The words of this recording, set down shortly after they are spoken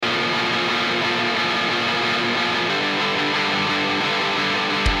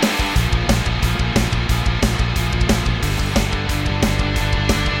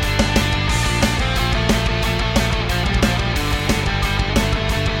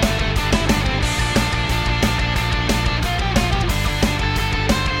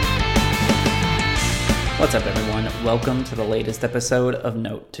What's up, everyone? Welcome to the latest episode of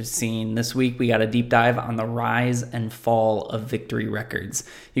Note to Scene. This week, we got a deep dive on the rise and fall of Victory Records.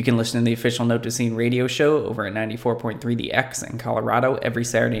 You can listen to the official Note to Scene radio show over at 94.3 The X in Colorado every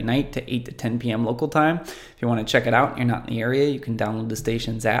Saturday night to 8 to 10 p.m. local time. If you want to check it out and you're not in the area, you can download the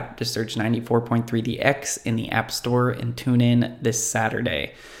station's app. Just search 94.3 The X in the App Store and tune in this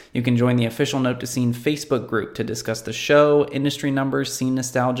Saturday. You can join the official Note to Scene Facebook group to discuss the show, industry numbers, scene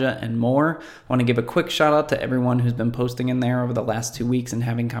nostalgia, and more. I want to give a quick shout out to everyone who's been posting in there over the last 2 weeks and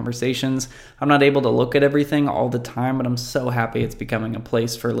having conversations. I'm not able to look at everything all the time, but I'm so happy it's becoming a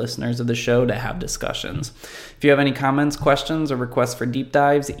place for listeners of the show to have discussions. If you have any comments, questions, or requests for deep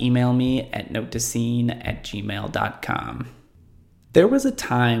dives, email me at notetoscene@gmail.com. There was a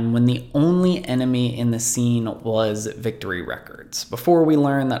time when the only enemy in the scene was Victory Records. Before we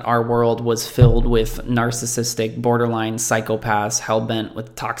learned that our world was filled with narcissistic, borderline psychopaths hell-bent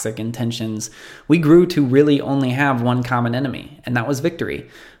with toxic intentions, we grew to really only have one common enemy, and that was Victory.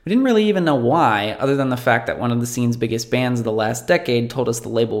 We didn't really even know why, other than the fact that one of the scene's biggest bands of the last decade told us the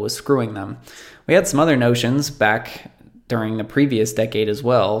label was screwing them. We had some other notions back during the previous decade as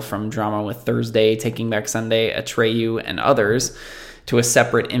well, from drama with Thursday, Taking Back Sunday, Atreyu, and others, to a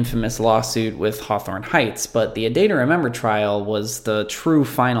separate infamous lawsuit with Hawthorne Heights, but the A Day to Remember trial was the true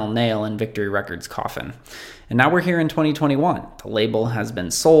final nail in Victory Records' coffin. And now we're here in 2021. The label has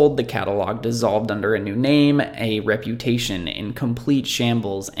been sold, the catalog dissolved under a new name, a reputation in complete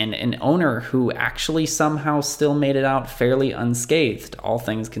shambles, and an owner who actually somehow still made it out fairly unscathed, all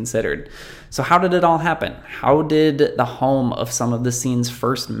things considered. So how did it all happen? How did the home of some of the scene's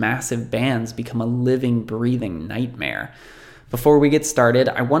first massive bands become a living, breathing nightmare? Before we get started,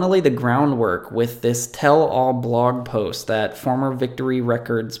 I want to lay the groundwork with this tell-all blog post that former Victory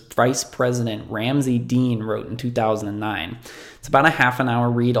Records Vice President Ramsey Dean wrote in 2009. It's about a half an hour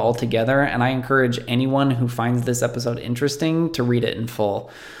read altogether, and I encourage anyone who finds this episode interesting to read it in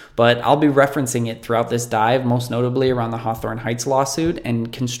full. But I'll be referencing it throughout this dive, most notably around the Hawthorne Heights lawsuit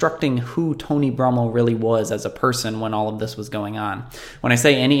and constructing who Tony Brummel really was as a person when all of this was going on. When I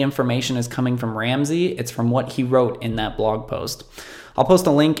say any information is coming from Ramsey, it's from what he wrote in that blog post. I'll post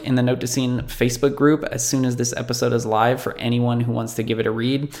a link in the Note to Scene Facebook group as soon as this episode is live for anyone who wants to give it a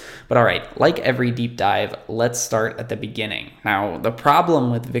read. But all right, like every deep dive, let's start at the beginning. Now, the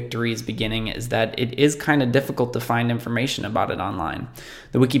problem with Victory's beginning is that it is kind of difficult to find information about it online.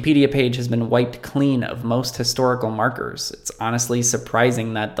 The Wikipedia page has been wiped clean of most historical markers. It's honestly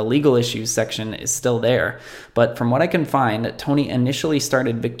surprising that the legal issues section is still there. But from what I can find, Tony initially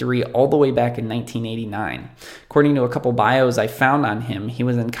started Victory all the way back in 1989. According to a couple bios I found on him, he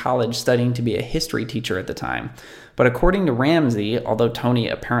was in college studying to be a history teacher at the time. But according to Ramsey, although Tony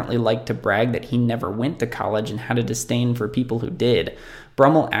apparently liked to brag that he never went to college and had a disdain for people who did,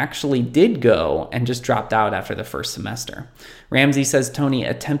 Brummel actually did go and just dropped out after the first semester. Ramsey says Tony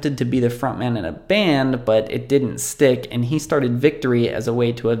attempted to be the frontman in a band, but it didn't stick, and he started Victory as a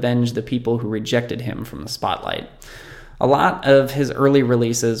way to avenge the people who rejected him from the spotlight. A lot of his early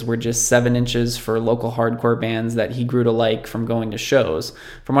releases were just 7 inches for local hardcore bands that he grew to like from going to shows.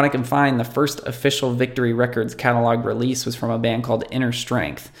 From what I can find, the first official Victory Records catalog release was from a band called Inner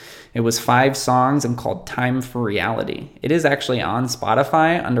Strength. It was 5 songs and called Time for Reality. It is actually on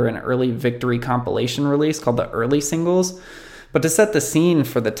Spotify under an early Victory compilation release called the Early Singles. But to set the scene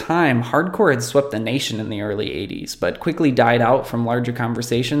for the time, hardcore had swept the nation in the early 80s, but quickly died out from larger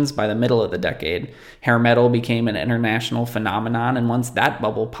conversations by the middle of the decade. Hair metal became an international phenomenon, and once that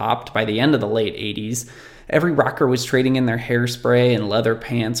bubble popped by the end of the late 80s, every rocker was trading in their hairspray and leather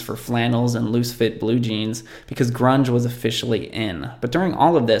pants for flannels and loose-fit blue jeans because grunge was officially in. But during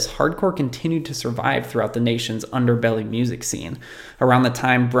all of this, hardcore continued to survive throughout the nation's underbelly music scene. Around the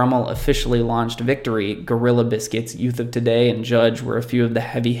time Brummel officially launched Victory, Gorilla Biscuits, Youth of Today, and Judge were a few of the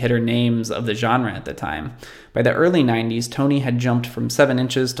heavy-hitter names of the genre at the time. By the early 90s, Tony had jumped from 7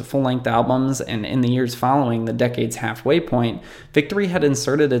 inches to full-length albums, and in the years following the decade's halfway point, Victory had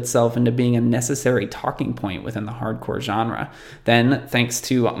inserted itself into being a necessary talking point within the hardcore genre. Then, thanks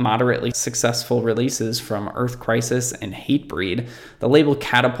to moderately successful releases from Earth Crisis and Hatebreed, the label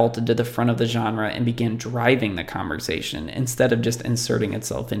catapulted to the front of the genre and began driving the conversation instead of just inserting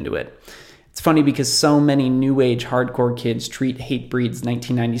itself into it. It's funny because so many new age hardcore kids treat Hatebreed's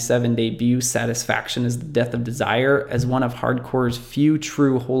 1997 debut Satisfaction as the Death of Desire as one of hardcore's few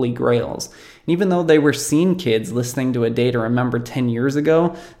true holy grails. And even though they were scene kids listening to A Day to Remember 10 years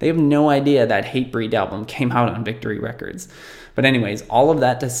ago, they have no idea that Hatebreed album came out on Victory Records. But anyways, all of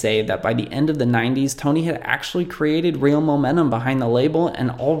that to say that by the end of the 90s, Tony had actually created real momentum behind the label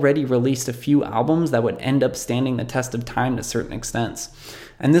and already released a few albums that would end up standing the test of time to certain extents.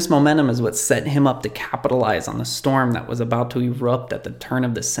 And this momentum is what set him up to capitalize on the storm that was about to erupt at the turn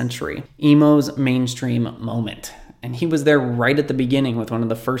of the century, emo's mainstream moment. And he was there right at the beginning with one of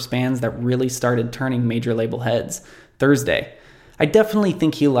the first bands that really started turning major label heads, Thursday. I definitely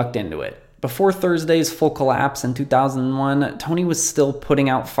think he lucked into it. Before Thursday's full collapse in 2001, Tony was still putting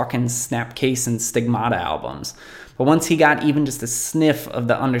out fucking Snapcase and Stigmata albums. But once he got even just a sniff of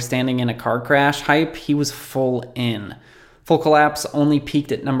the Understanding in a Car Crash hype, he was full in. Full Collapse only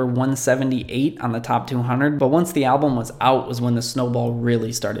peaked at number 178 on the top 200, but once the album was out was when the snowball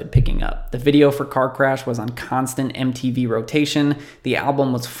really started picking up. The video for Car Crash was on constant MTV rotation, the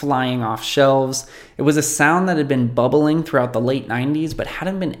album was flying off shelves. It was a sound that had been bubbling throughout the late 90s, but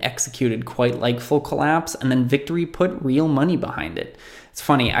hadn't been executed quite like Full Collapse, and then Victory put real money behind it. It's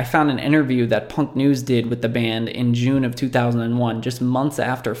funny, I found an interview that Punk News did with the band in June of 2001, just months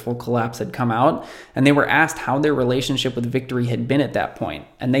after Full Collapse had come out, and they were asked how their relationship with Victory had been at that point.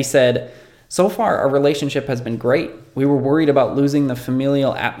 And they said, "So far, our relationship has been great. We were worried about losing the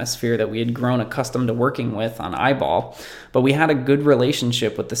familial atmosphere that we had grown accustomed to working with on Eyeball, but we had a good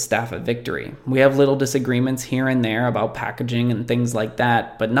relationship with the staff at Victory. We have little disagreements here and there about packaging and things like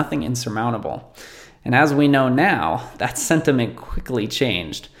that, but nothing insurmountable." And as we know now, that sentiment quickly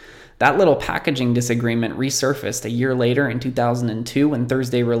changed. That little packaging disagreement resurfaced a year later in 2002 when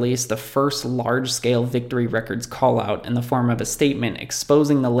Thursday released the first large-scale Victory Records call-out in the form of a statement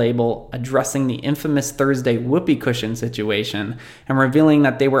exposing the label, addressing the infamous Thursday whoopee cushion situation, and revealing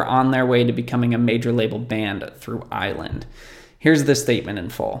that they were on their way to becoming a major label band through Island. Here's the statement in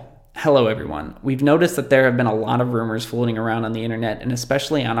full. "Hello everyone. We've noticed that there have been a lot of rumors floating around on the internet and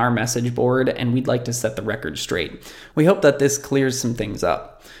especially on our message board, and we'd like to set the record straight. We hope that this clears some things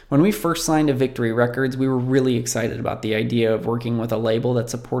up. When we first signed to Victory Records, we were really excited about the idea of working with a label that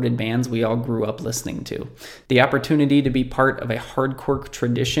supported bands we all grew up listening to. The opportunity to be part of a hardcore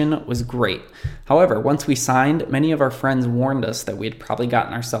tradition was great. However, once we signed, many of our friends warned us that we had probably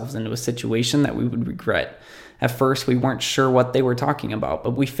gotten ourselves into a situation that we would regret. At first, we weren't sure what they were talking about,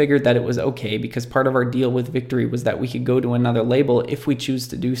 but we figured that it was okay because part of our deal with Victory was that we could go to another label if we choose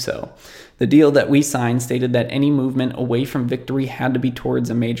to do so. The deal that we signed stated that any movement away from Victory had to be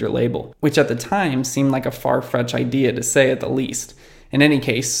towards a major label, which at the time seemed like a far-fetched idea to say at the least. In any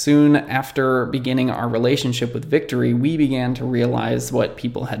case, soon after beginning our relationship with Victory, we began to realize what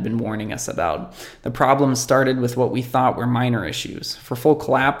people had been warning us about. The problem started with what we thought were minor issues. For Full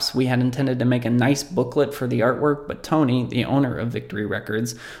Collapse, we had intended to make a nice booklet for the artwork, but Tony, the owner of Victory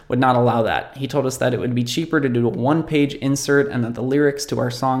Records, would not allow that. He told us that it would be cheaper to do a one-page insert and that the lyrics to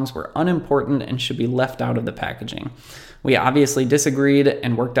our songs were unimportant and should be left out of the packaging. We obviously disagreed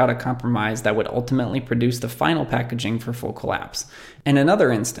and worked out a compromise that would ultimately produce the final packaging for Full Collapse. In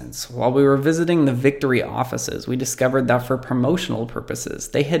another instance, while we were visiting the Victory offices, we discovered that for promotional purposes,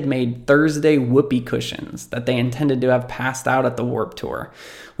 they had made Thursday whoopee cushions that they intended to have passed out at the Warped Tour.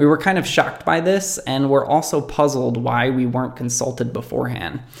 We were kind of shocked by this, and were also puzzled why we weren't consulted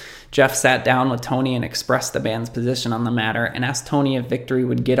beforehand. Jeff sat down with Tony and expressed the band's position on the matter and asked Tony if Victory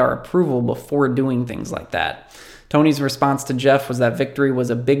would get our approval before doing things like that. Tony's response to Jeff was that Victory was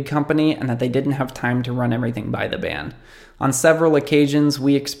a big company and that they didn't have time to run everything by the band. On several occasions,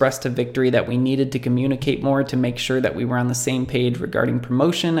 we expressed to Victory that we needed to communicate more to make sure that we were on the same page regarding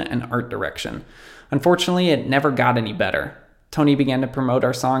promotion and art direction. Unfortunately, it never got any better. Tony began to promote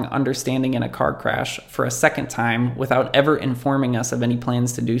our song Understanding in a Car Crash for a second time without ever informing us of any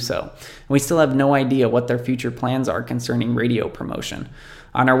plans to do so. And we still have no idea what their future plans are concerning radio promotion.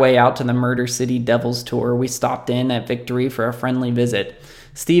 On our way out to the Murder City Devils tour, we stopped in at Victory for a friendly visit.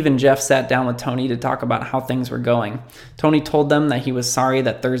 Steve and Jeff sat down with Tony to talk about how things were going. Tony told them that he was sorry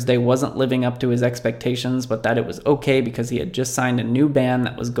that Thursday wasn't living up to his expectations, but that it was okay because he had just signed a new band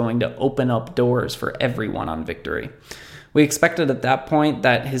that was going to open up doors for everyone on Victory. We expected at that point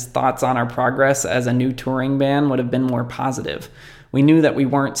that his thoughts on our progress as a new touring band would have been more positive. We knew that we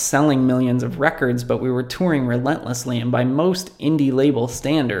weren't selling millions of records, but we were touring relentlessly, and by most indie label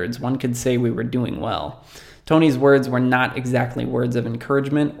standards, one could say we were doing well. Tony's words were not exactly words of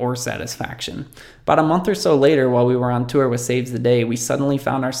encouragement or satisfaction. About a month or so later, while we were on tour with Saves the Day, we suddenly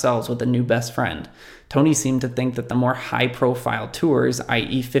found ourselves with a new best friend. Tony seemed to think that the more high-profile tours,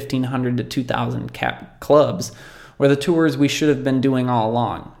 i.e. 1,500 to 2,000 cap clubs, were the tours we should have been doing all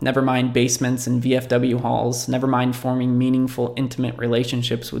along. Never mind basements and VFW halls, never mind forming meaningful, intimate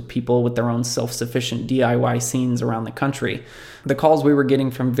relationships with people with their own self-sufficient DIY scenes around the country. The calls we were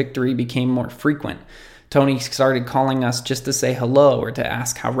getting from Victory became more frequent. Tony started calling us just to say hello or to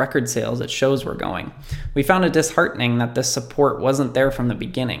ask how record sales at shows were going. We found it disheartening that this support wasn't there from the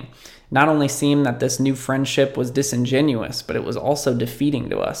beginning. It not only seemed that this new friendship was disingenuous, but it was also defeating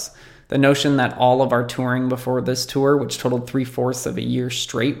to us. The notion that all of our touring before this tour, which totaled 3/4 of a year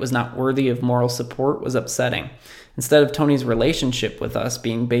straight, was not worthy of moral support was upsetting. Instead of Tony's relationship with us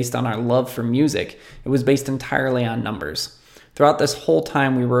being based on our love for music, it was based entirely on numbers. Throughout this whole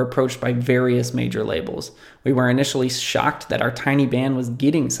time, we were approached by various major labels. We were initially shocked that our tiny band was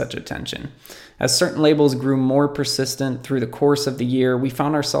getting such attention. As certain labels grew more persistent through the course of the year, we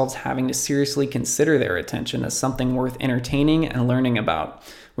found ourselves having to seriously consider their attention as something worth entertaining and learning about.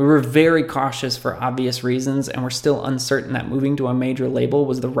 We were very cautious for obvious reasons, and were still uncertain that moving to a major label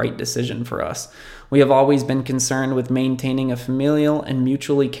was the right decision for us. We have always been concerned with maintaining a familial and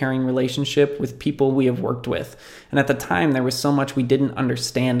mutually caring relationship with people we have worked with, and at the time there was so much we didn't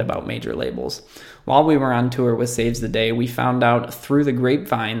understand about major labels. While we were on tour with Saves the Day, we found out through the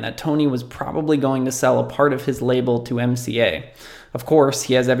grapevine that Tony was probably going to sell a part of his label to MCA. Of course,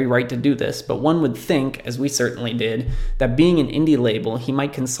 he has every right to do this, but one would think, as we certainly did, that being an indie label, he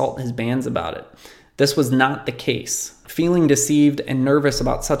might consult his bands about it. This was not the case. Feeling deceived and nervous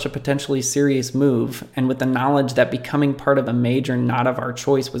about such a potentially serious move, and with the knowledge that becoming part of a major not of our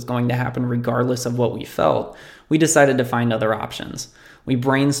choice was going to happen regardless of what we felt, we decided to find other options. We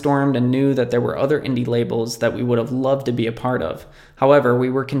brainstormed and knew that there were other indie labels that we would have loved to be a part of. However, we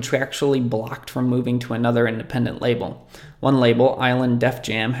were contractually blocked from moving to another independent label. One label, Island Def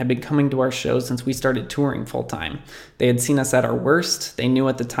Jam, had been coming to our shows since we started touring full-time. They had seen us at our worst, they knew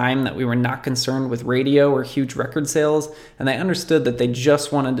at the time that we were not concerned with radio or huge record sales, and they understood that they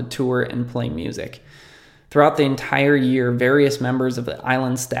just wanted to tour and play music. Throughout the entire year, various members of the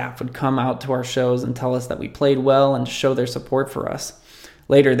Island staff would come out to our shows and tell us that we played well and to show their support for us.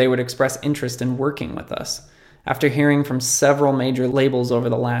 Later, they would express interest in working with us. After hearing from several major labels over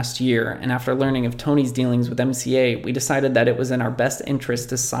the last year, and after learning of Tony's dealings with MCA, we decided that it was in our best interest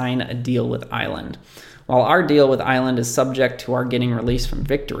to sign a deal with Island. While our deal with Island is subject to our getting released from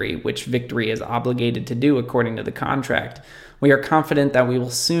Victory, which Victory is obligated to do according to the contract, we are confident that we will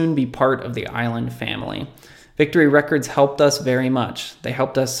soon be part of the Island family. Victory Records helped us very much. They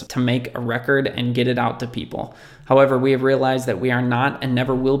helped us to make a record and get it out to people. However, we have realized that we are not and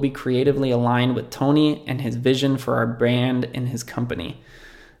never will be creatively aligned with Tony and his vision for our band and his company.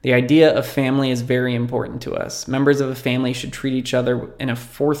 The idea of family is very important to us. Members of a family should treat each other in a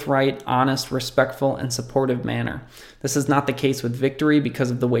forthright, honest, respectful, and supportive manner. This is not the case with Victory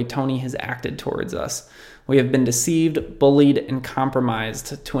because of the way Tony has acted towards us. We have been deceived, bullied, and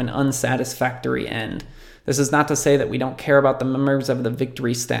compromised to an unsatisfactory end. This is not to say that we don't care about the members of the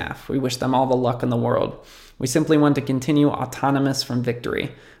Victory staff. We wish them all the luck in the world. We simply want to continue autonomous from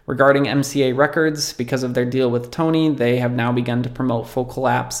Victory. Regarding MCA Records, because of their deal with Tony, they have now begun to promote Full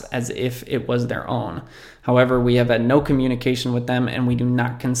Collapse as if it was their own. However, we have had no communication with them, and we do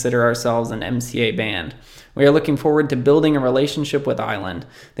not consider ourselves an MCA band. We are looking forward to building a relationship with Island.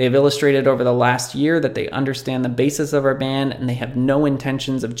 They have illustrated over the last year that they understand the basis of our band, and they have no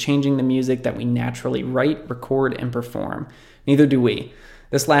intentions of changing the music that we naturally write, record, and perform. Neither do we.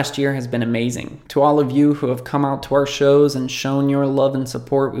 This last year has been amazing. To all of you who have come out to our shows and shown your love and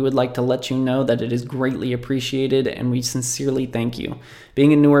support, we would like to let you know that it is greatly appreciated, and we sincerely thank you.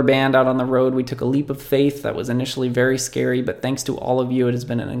 Being a newer band out on the road, we took a leap of faith that was initially very scary, but thanks to all of you, it has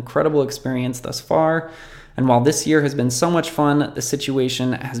been an incredible experience thus far. And while this year has been so much fun, the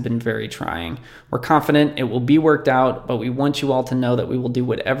situation has been very trying. We're confident it will be worked out, but we want you all to know that we will do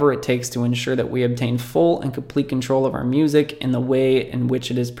whatever it takes to ensure that we obtain full and complete control of our music in the way in which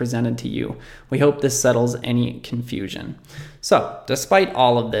it is presented to you. We hope this settles any confusion. So, despite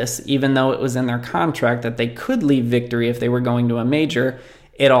all of this, even though it was in their contract that they could leave Victory if they were going to a major,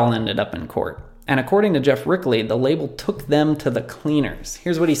 it all ended up in court. And according to Jeff Rickley, the label took them to the cleaners.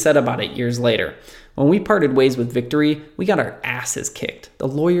 Here's what he said about it years later. When we parted ways with Victory, we got our asses kicked. The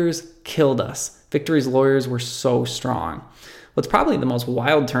lawyers killed us. Victory's lawyers were so strong. What's probably the most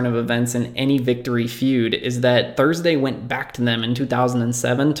wild turn of events in any Victory feud is that Thursday went back to them in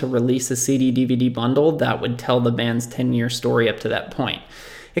 2007 to release a CD-DVD bundle that would tell the band's 10-year story up to that point.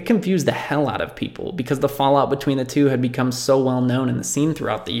 It confused the hell out of people because the fallout between the two had become so well known in the scene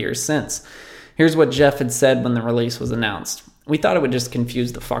throughout the years since. Here's what Jeff had said when the release was announced. We thought it would just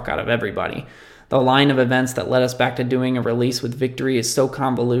confuse the fuck out of everybody. The line of events that led us back to doing a release with Victory is so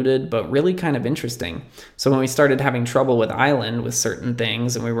convoluted, but really kind of interesting. So when we started having trouble with Island with certain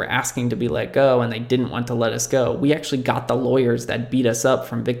things, and we were asking to be let go, and they didn't want to let us go, we actually got the lawyers that beat us up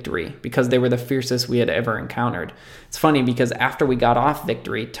from Victory, because they were the fiercest we had ever encountered. It's funny because after we got off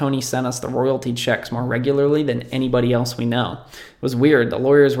Victory, Tony sent us the royalty checks more regularly than anybody else we know. It was weird. The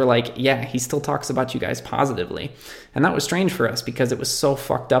lawyers were like, yeah, he still talks about you guys positively. And that was strange for us because it was so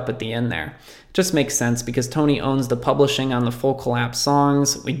fucked up at the end there. It just makes sense because Tony owns the publishing on the Full Collapse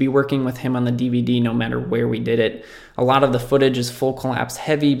songs. We'd be working with him on the DVD no matter where we did it. A lot of the footage is Full Collapse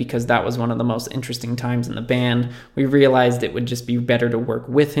heavy because that was one of the most interesting times in the band. We realized it would just be better to work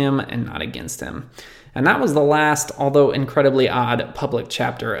with him and not against him. And that was the last, although incredibly odd, public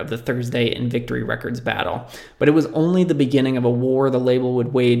chapter of the Thursday and Victory Records battle. But it was only the beginning of a war the label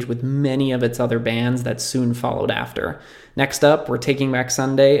would wage with many of its other bands that soon followed after. Next up, we're Taking Back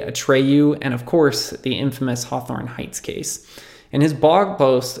Sunday, Atreyu, and of course, the infamous Hawthorne Heights case. In his blog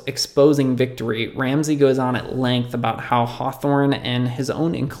post exposing Victory, Ramsey goes on at length about how Hawthorne and his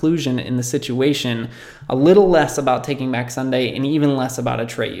own inclusion in the situation, a little less about Taking Back Sunday and even less about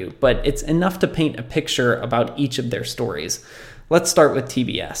Atreyu, but it's enough to paint a picture about each of their stories. Let's start with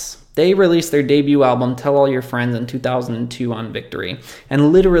TBS. They released their debut album, Tell All Your Friends, in 2002 on Victory,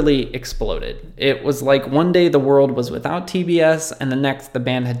 and literally exploded. It was like one day the world was without TBS, and the next the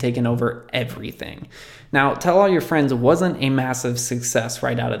band had taken over everything. Now, Tell All Your Friends wasn't a massive success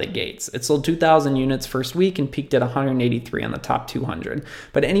right out of the gates. It sold 2,000 units first week and peaked at 183 on the top 200.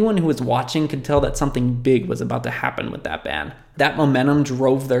 But anyone who was watching could tell that something big was about to happen with that band. That momentum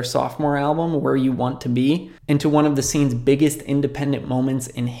drove their sophomore album, Where You Want to Be, into one of the scene's biggest independent moments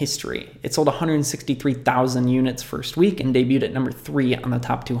in history. It sold 163,000 units first week and debuted at number 3 on the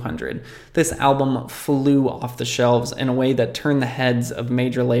top 200. This album flew off the shelves in a way that turned the heads of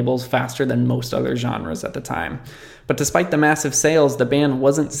major labels faster than most other genres at the time. But despite the massive sales, the band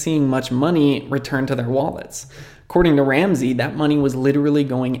wasn't seeing much money return to their wallets. According to Ramsey, that money was literally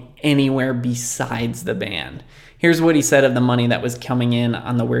going anywhere besides the band. Here's what he said of the money that was coming in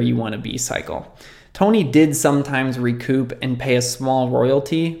on the Where You Want to Be cycle. Tony did sometimes recoup and pay a small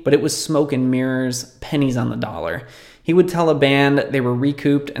royalty, but it was smoke and mirrors, pennies on the dollar. He would tell a band they were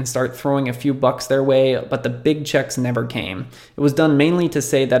recouped and start throwing a few bucks their way, but the big checks never came. It was done mainly to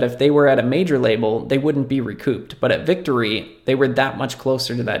say that if they were at a major label, they wouldn't be recouped, but at Victory, they were that much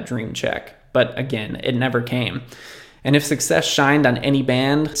closer to that dream check. But again, it never came. And if success shined on any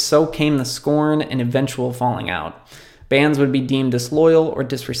band, so came the scorn and eventual falling out. Bands would be deemed disloyal or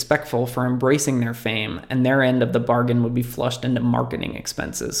disrespectful for embracing their fame, and their end of the bargain would be flushed into marketing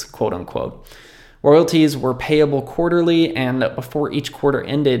expenses, quote unquote. Royalties were payable quarterly, and before each quarter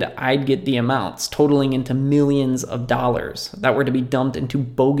ended, I'd get the amounts, totaling into millions of dollars, that were to be dumped into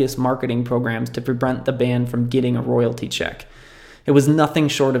bogus marketing programs to prevent the band from getting a royalty check. It was nothing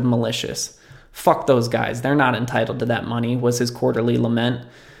short of malicious. Fuck those guys, they're not entitled to that money, was his quarterly lament.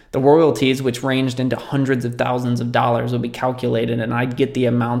 The royalties, which ranged into hundreds of thousands of dollars, would be calculated, and I'd get the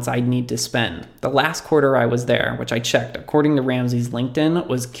amounts I'd need to spend. The last quarter I was there, which I checked, according to Ramsey's LinkedIn,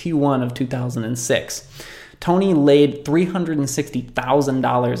 was Q1 of 2006. Tony laid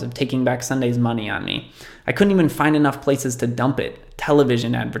 $360,000 of Taking Back Sunday's money on me. I couldn't even find enough places to dump it.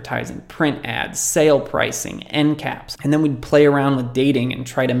 Television advertising, print ads, sale pricing, end caps. And then we'd play around with dating and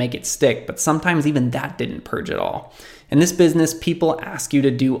try to make it stick, but sometimes even that didn't purge at all. In this business, people ask you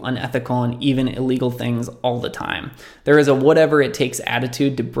to do unethical and even illegal things all the time. There is a whatever it takes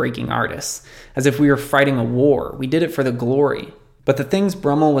attitude to breaking artists, as if we were fighting a war. We did it for the glory. But the things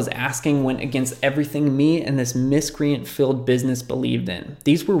Brummel was asking went against everything me and this miscreant-filled business believed in.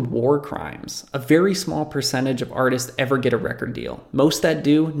 These were war crimes. A very small percentage of artists ever get a record deal. Most that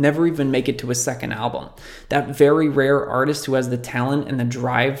do never even make it to a second album. That very rare artist who has the talent and the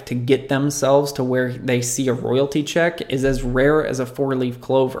drive to get themselves to where they see a royalty check is as rare as a four-leaf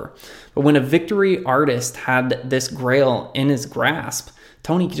clover. But when a Victory artist had this grail in his grasp,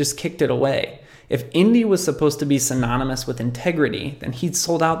 Tony just kicked it away. If indie was supposed to be synonymous with integrity, then he'd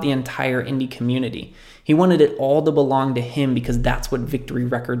sold out the entire indie community. He wanted it all to belong to him because that's what Victory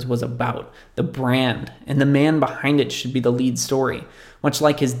Records was about, the brand, and the man behind it should be the lead story. Much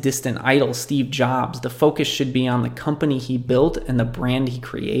like his distant idol, Steve Jobs, the focus should be on the company he built and the brand he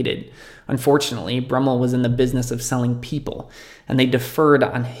created. Unfortunately, Brummel was in the business of selling people, and they deferred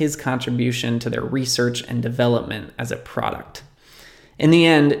on his contribution to their research and development as a product. In the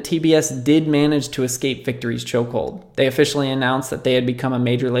end, TBS did manage to escape Victory's chokehold. They officially announced that they had become a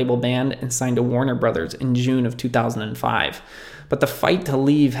major label band and signed to Warner Brothers in June of 2005. But the fight to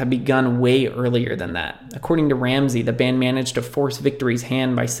leave had begun way earlier than that. According to Ramsey, the band managed to force Victory's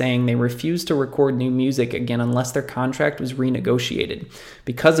hand by saying they refused to record new music again unless their contract was renegotiated.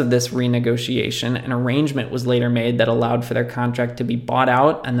 Because of this renegotiation, an arrangement was later made that allowed for their contract to be bought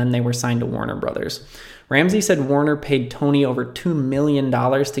out, and then they were signed to Warner Brothers. Ramsey said Warner paid Tony over $2 million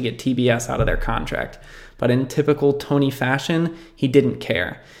to get TBS out of their contract. But in typical Tony fashion, he didn't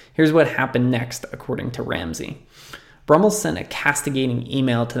care. Here's what happened next, according to Ramsey. Brummel sent a castigating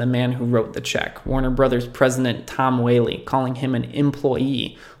email to the man who wrote the check, Warner Brothers president Tom Whaley, calling him an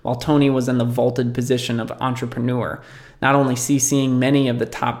employee, while Tony was in the vaulted position of entrepreneur, not only CCing many of the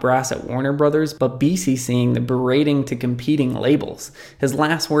top brass at Warner Brothers, but BCCing the berating to competing labels. His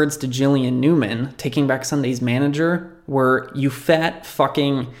last words to Jillian Newman, Taking Back Sunday's manager, were, "You fat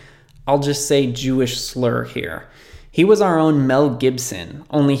fucking, I'll just say Jewish slur here." He was our own Mel Gibson,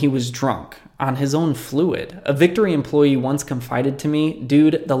 only he was drunk, on his own fluid. A Victory employee once confided to me,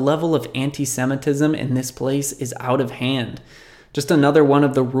 "Dude, the level of anti-Semitism in this place is out of hand." Just another one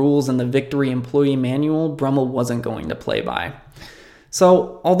of the rules in the Victory employee manual Brummel wasn't going to play by.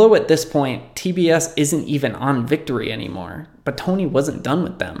 So, although at this point, TBS isn't even on Victory anymore, but Tony wasn't done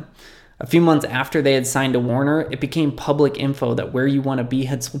with them. A few months after they had signed to Warner, it became public info that Where You Wanna Be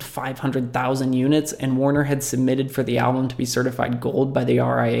had sold 500,000 units, and Warner had submitted for the album to be certified gold by the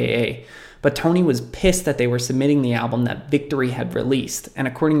RIAA. But Tony was pissed that they were submitting the album that Victory had released, and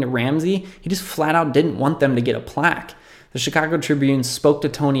according to Ramsey, he just flat out didn't want them to get a plaque. The Chicago Tribune spoke to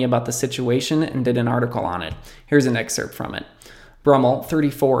Tony about the situation and did an article on it. Here's an excerpt from it. Brummel,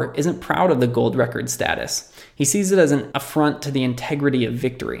 34, isn't proud of the gold record status. He sees it as an affront to the integrity of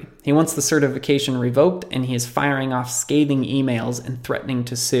Victory. He wants the certification revoked, and he is firing off scathing emails and threatening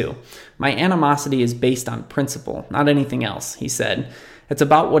to sue. "My animosity is based on principle, not anything else," he said. "It's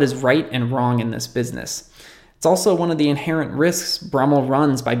about what is right and wrong in this business." It's also one of the inherent risks Brummel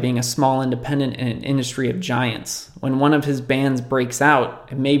runs by being a small independent in an industry of giants. When one of his bands breaks out,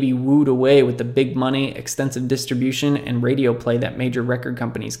 it may be wooed away with the big money, extensive distribution, and radio play that major record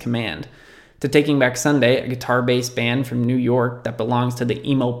companies command. To Taking Back Sunday, a guitar-based band from New York that belongs to the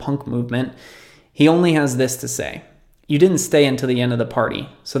emo punk movement, he only has this to say: "You didn't stay until the end of the party,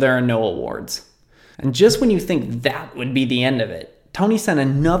 so there are no awards." And just when you think that would be the end of it, Tony sent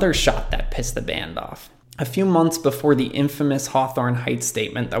another shot that pissed the band off. A few months before the infamous Hawthorne Heights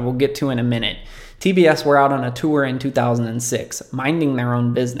statement that we'll get to in a minute, TBS were out on a tour in 2006, minding their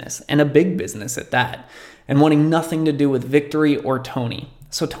own business, and a big business at that, and wanting nothing to do with Victory or Tony.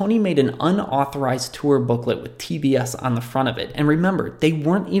 So Tony made an unauthorized tour booklet with TBS on the front of it, and remember, they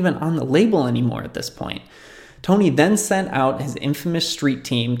weren't even on the label anymore at this point. Tony then sent out his infamous street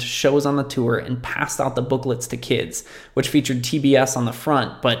team to shows on the tour and passed out the booklets to kids, which featured TBS on the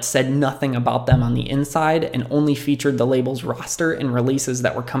front, but said nothing about them on the inside and only featured the label's roster and releases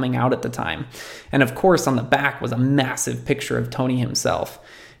that were coming out at the time. And of course, on the back was a massive picture of Tony himself.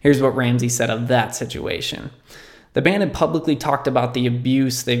 Here's what Ramsey said of that situation. The band had publicly talked about the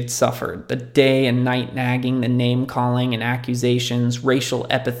abuse they'd suffered, the day and night nagging, the name-calling and accusations, racial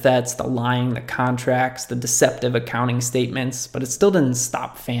epithets, the lying, the contracts, the deceptive accounting statements, but it still didn't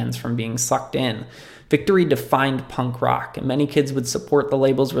stop fans from being sucked in. Victory defined punk rock, and many kids would support the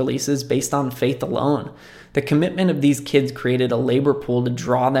label's releases based on faith alone. The commitment of these kids created a labor pool to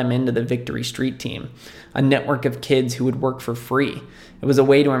draw them into the Victory Street team, a network of kids who would work for free. It was a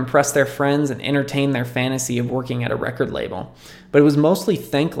way to impress their friends and entertain their fantasy of working at a record label. But it was mostly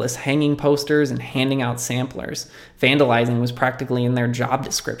thankless hanging posters and handing out samplers. Vandalizing was practically in their job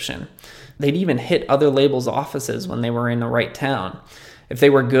description. They'd even hit other labels' offices when they were in the right town. If they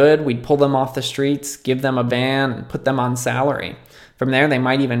were good, we'd pull them off the streets, give them a van, and put them on salary. From there, they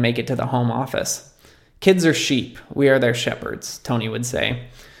might even make it to the home office. "Kids are sheep. We are their shepherds," Tony would say.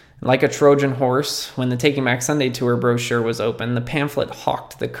 Like a Trojan horse, when the Taking Back Sunday tour brochure was open, the pamphlet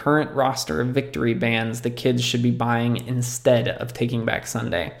hawked the current roster of Victory bands the kids should be buying instead of Taking Back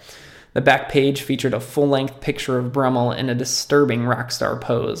Sunday. The back page featured a full-length picture of Brummel in a disturbing rock star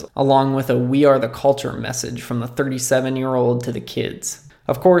pose, along with a "We Are the Culture" message from the 37-year-old to the kids.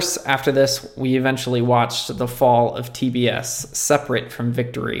 Of course, after this, we eventually watched the fall of TBS, separate from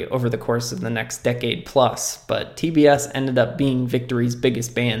Victory over the course of the next decade plus, but TBS ended up being Victory's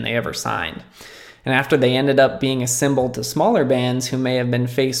biggest band they ever signed. And after they ended up being a symbol to smaller bands who may have been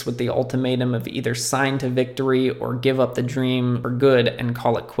faced with the ultimatum of either sign to Victory or give up the dream for good and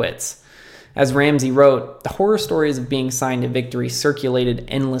call it quits. As Ramsey wrote, the horror stories of being signed to Victory circulated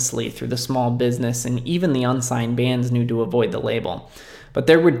endlessly through the small business, and even the unsigned bands knew to avoid the label. But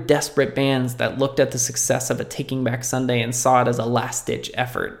there were desperate bands that looked at the success of a Taking Back Sunday and saw it as a last-ditch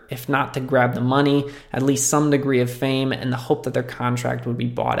effort, if not to grab the money, at least some degree of fame and the hope that their contract would be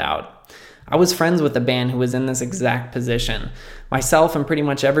bought out. I was friends with a band who was in this exact position. Myself and pretty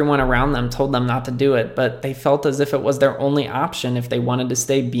much everyone around them told them not to do it, but they felt as if it was their only option if they wanted to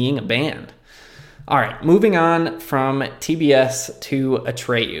stay being a band. All right, moving on from TBS to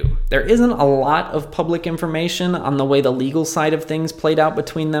Atreyu. There isn't a lot of public information on the way the legal side of things played out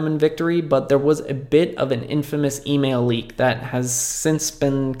between them and Victory, but there was a bit of an infamous email leak that has since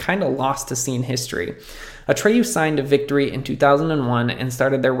been kind of lost to scene history. Atreyu signed to Victory in 2001 and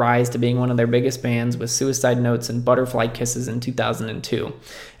started their rise to being one of their biggest bands with Suicide Notes and Butterfly Kisses in 2002.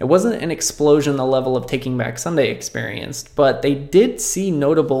 It wasn't an explosion the level of Taking Back Sunday experienced, but they did see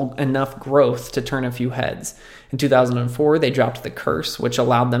notable enough growth to turn a few heads. In 2004, they dropped The Curse, which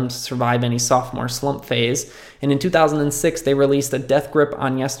allowed them to survive any sophomore slump phase, and in 2006, they released A Death Grip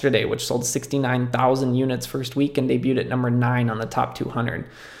on Yesterday, which sold 69,000 units first week and debuted at number 9 on the top 200.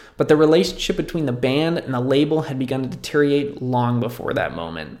 But the relationship between the band and the label had begun to deteriorate long before that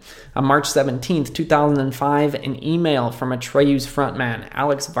moment. On March 17, 2005, an email from Atreyu's frontman,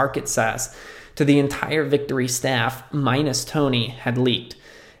 Alex Varkitsas, to the entire Victory staff, minus Tony, had leaked.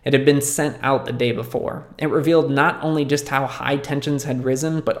 It had been sent out the day before. It revealed not only just how high tensions had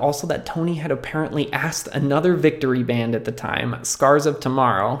risen, but also that Tony had apparently asked another Victory band at the time, Scars of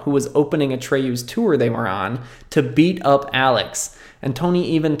Tomorrow, who was opening Atreyu's tour they were on, to beat up Alex. And Tony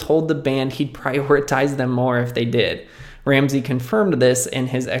even told the band he'd prioritize them more if they did. Ramsey confirmed this in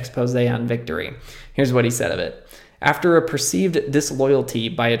his expose on Victory. Here's what he said of it. After a perceived disloyalty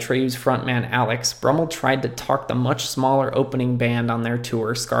by Atreyu's frontman Alex, Brummel tried to talk the much smaller opening band on their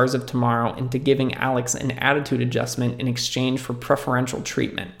tour, Scars of Tomorrow, into giving Alex an attitude adjustment in exchange for preferential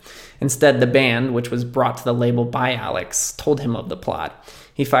treatment. Instead, the band, which was brought to the label by Alex, told him of the plot.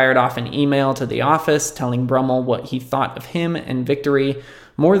 He fired off an email to the office telling Brummel what he thought of him and Victory,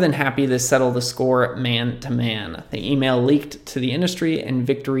 more than happy to settle the score man to man. The email leaked to the industry, and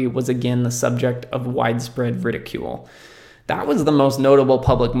Victory was again the subject of widespread ridicule. That was the most notable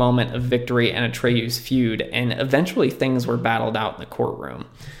public moment of Victory and Atreyu's feud, and eventually things were battled out in the courtroom.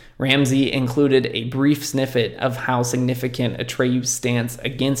 Ramsey included a brief snippet of how significant Atreyu's stance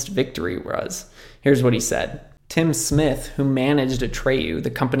against Victory was. Here's what he said. Tim Smith, who managed Atreyu, the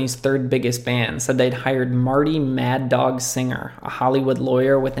company's third biggest band, said they'd hired Marty Mad Dog Singer, a Hollywood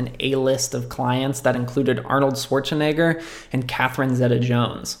lawyer with an A-list of clients that included Arnold Schwarzenegger and Catherine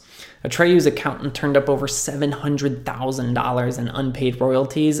Zeta-Jones. Atreyu's accountant turned up over $700,000 in unpaid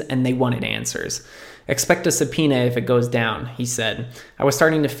royalties, and they wanted answers. Expect a subpoena if it goes down, he said. I was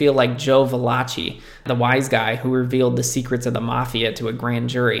starting to feel like Joe Valachi, the wise guy who revealed the secrets of the mafia to a grand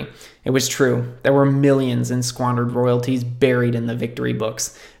jury. It was true. There were millions in squandered royalties buried in the Victory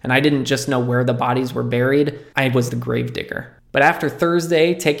books, and I didn't just know where the bodies were buried, I was the gravedigger. But after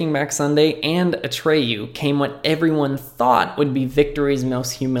Thursday, Taking Back Sunday, and Atreyu came what everyone thought would be Victory's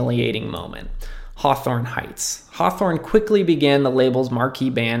most humiliating moment. Hawthorne Heights. Hawthorne quickly began the label's marquee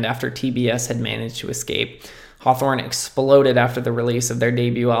band after TBS had managed to escape. Hawthorne exploded after the release of their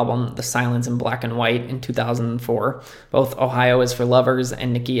debut album, The Silence in Black and White, in 2004. Both Ohio is for Lovers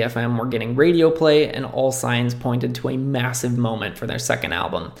and Nikki FM were getting radio play, and all signs pointed to a massive moment for their second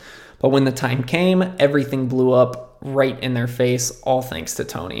album. But when the time came, everything blew up right in their face, all thanks to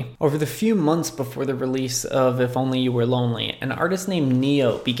Tony. Over the few months before the release of If Only You Were Lonely, an artist named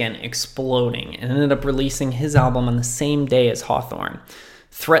Ne-Yo began exploding and ended up releasing his album on the same day as Hawthorne,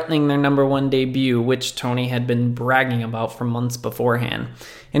 threatening their number one debut, which Tony had been bragging about for months beforehand.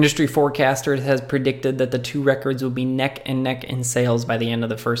 Industry forecasters has predicted that the two records will be neck and neck in sales by the end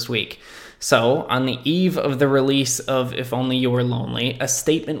of the first week. So, on the eve of the release of If Only You Were Lonely, a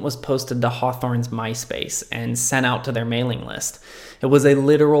statement was posted to Hawthorne's MySpace and sent out to their mailing list. It was a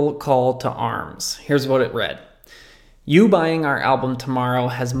literal call to arms. Here's what it read. You buying our album tomorrow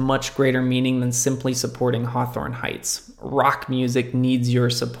has much greater meaning than simply supporting Hawthorne Heights. Rock music needs your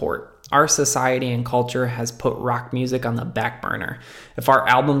support. Our society and culture has put rock music on the back burner. If our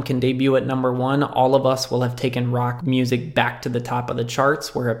album can debut at number 1, all of us will have taken rock music back to the top of the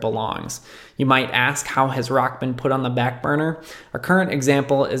charts where it belongs. You might ask, how has rock been put on the back burner? Our current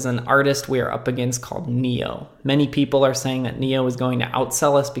example is an artist we are up against called Ne-Yo. Many people are saying that Ne-Yo is going to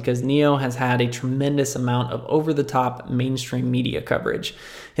outsell us because Ne-Yo has had a tremendous amount of over-the-top mainstream media coverage.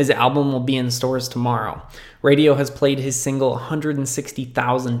 His album will be in stores tomorrow. Radio has played his single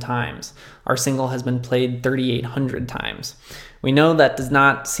 160,000 times. Our single has been played 3,800 times. We know that does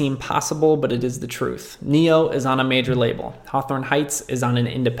not seem possible, but it is the truth. Ne-Yo is on a major label. Hawthorne Heights is on an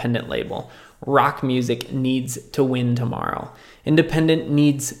independent label. Rock music needs to win tomorrow. Independent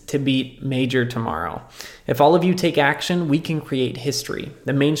needs to beat major tomorrow. If all of you take action, we can create history.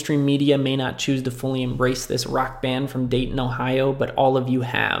 The mainstream media may not choose to fully embrace this rock band from Dayton, Ohio, but all of you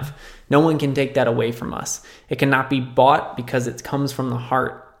have. No one can take that away from us. It cannot be bought because it comes from the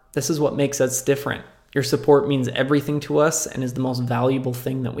heart. This is what makes us different. Your support means everything to us and is the most valuable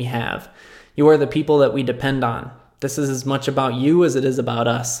thing that we have. You are the people that we depend on. This is as much about you as it is about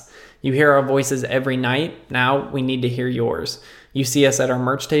us. You hear our voices every night. Now we need to hear yours. You see us at our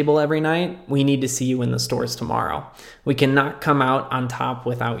merch table every night. We need to see you in the stores tomorrow. We cannot come out on top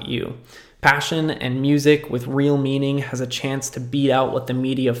without you. Passion and music with real meaning has a chance to beat out what the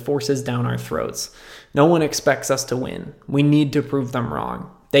media forces down our throats. No one expects us to win. We need to prove them wrong.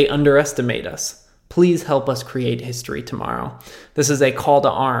 They underestimate us. Please help us create history tomorrow. This is a call to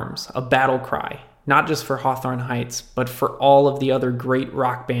arms, a battle cry. Not just for Hawthorne Heights, but for all of the other great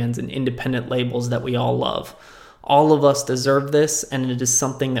rock bands and independent labels that we all love. All of us deserve this, and it is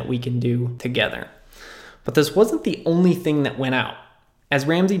something that we can do together. But this wasn't the only thing that went out. As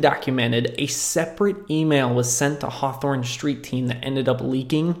Ramsey documented, a separate email was sent to Hawthorne Street Team that ended up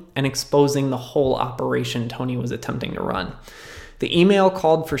leaking and exposing the whole operation Tony was attempting to run. The email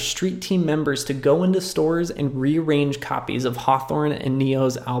called for Street Team members to go into stores and rearrange copies of Hawthorne and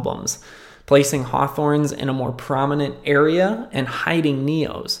Neo's albums, placing Hawthorne's in a more prominent area and hiding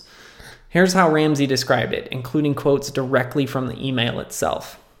Neo's. Here's how Ramsey described it, including quotes directly from the email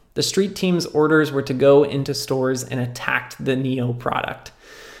itself. The Street Team's orders were to go into stores and attack the Neo product.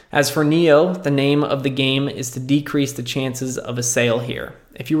 As for Neo, the name of the game is to decrease the chances of a sale here.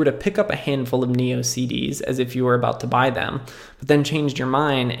 If you were to pick up a handful of Neo CDs as if you were about to buy them, but then changed your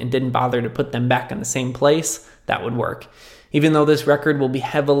mind and didn't bother to put them back in the same place, that would work. Even though this record will be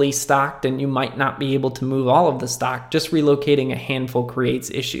heavily stocked and you might not be able to move all of the stock, just relocating a handful creates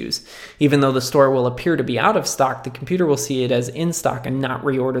issues. Even though the store will appear to be out of stock, the computer will see it as in stock and not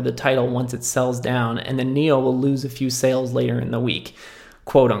reorder the title once it sells down, and then Neo will lose a few sales later in the week,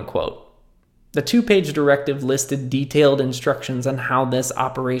 quote unquote. The 2-page directive listed detailed instructions on how this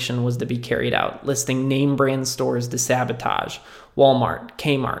operation was to be carried out, listing name brand stores to sabotage, Walmart,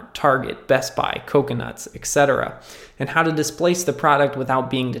 Kmart, Target, Best Buy, Coconuts, etc., and how to displace the product without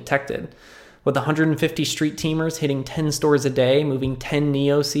being detected. With 150 street teamers hitting 10 stores a day, moving 10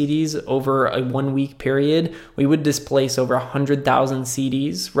 Neo CDs over a 1-week period, we would displace over 100,000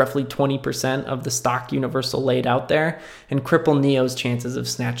 CDs, roughly 20% of the stock Universal laid out there, and cripple Neo's chances of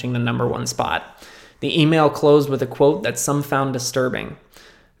snatching the number 1 spot. The email closed with a quote that some found disturbing.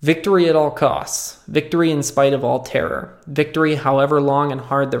 Victory at all costs. Victory in spite of all terror. Victory however long and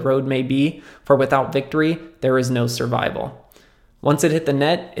hard the road may be, for without victory, there is no survival. Once it hit the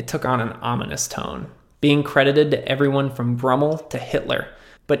net, it took on an ominous tone, being credited to everyone from Brummel to Hitler.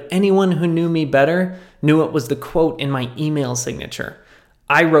 But anyone who knew me better knew it was the quote in my email signature.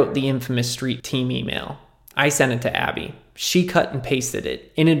 I wrote the infamous Street Team email. I sent it to Abby. She cut and pasted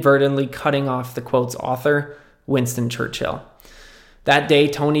it, inadvertently cutting off the quote's author, Winston Churchill. That day,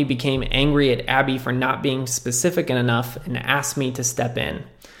 Tony became angry at Abby for not being specific enough and asked me to step in.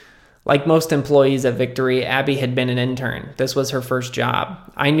 Like most employees at Victory, Abby had been an intern. This was her first job.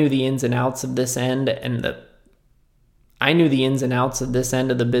 I knew the ins and outs of this end of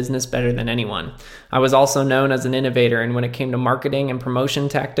the business better than anyone. I was also known as an innovator, and when it came to marketing and promotion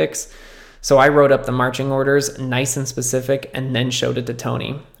tactics, so I wrote up the marching orders, nice and specific, and then showed it to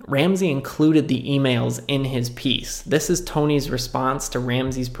Tony. Ramsey included the emails in his piece. This is Tony's response to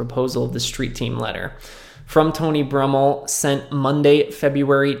Ramsey's proposal of the Street Team letter. From Tony Brummel, sent Monday,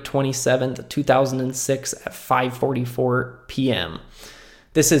 February 27th, 2006 at 5:44 p.m.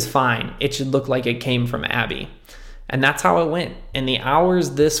 This is fine. It should look like it came from Abby. And that's how it went. In the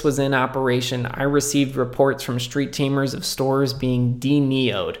hours this was in operation, I received reports from street teamers of stores being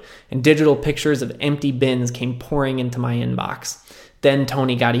de-neoed, and digital pictures of empty bins came pouring into my inbox. Then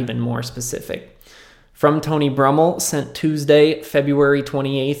Tony got even more specific. From Tony Brummel, sent Tuesday, February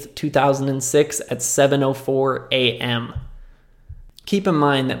 28th, 2006 at 7:04 a.m. Keep in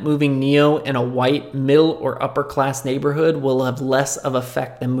mind that moving Neo in a white, middle, or upper class neighborhood will have less of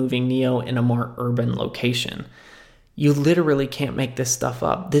effect than moving Neo in a more urban location. You literally can't make this stuff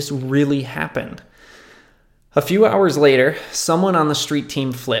up. This really happened. A few hours later, someone on the Street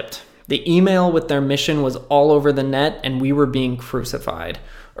Team flipped. The email with their mission was all over the net, and we were being crucified.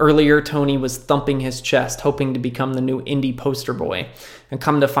 Earlier, Tony was thumping his chest, hoping to become the new indie poster boy. And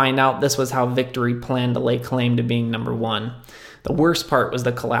come to find out, this was how Victory planned to lay claim to being number 1. The worst part was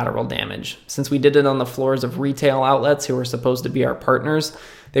the collateral damage. Since we did it on the floors of retail outlets who were supposed to be our partners,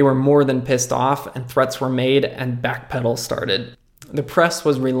 they were more than pissed off, and threats were made and backpedal started. The press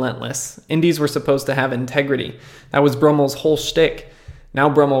was relentless. Indies were supposed to have integrity. That was Brummel's whole shtick. Now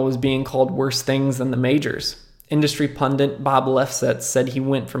Brummel was being called worse things than the majors. Industry pundit Bob Lefsetz said he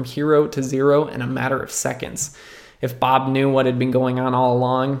went from hero to zero in a matter of seconds. If Bob knew what had been going on all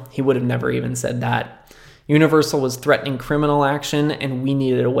along, he would have never even said that. Universal was threatening criminal action, and we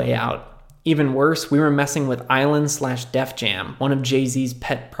needed a way out. Even worse, we were messing with Island/Def Jam, one of Jay-Z's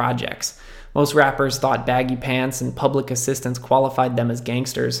pet projects. Most rappers thought baggy pants and public assistance qualified them as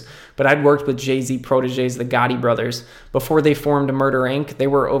gangsters, but I'd worked with Jay-Z proteges, the Gotti brothers. Before they formed Murder Inc., they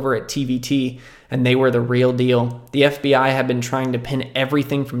were over at TVT, and they were the real deal. The FBI had been trying to pin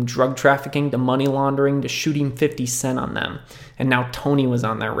everything from drug trafficking to money laundering to shooting 50 Cent on them, and now Tony was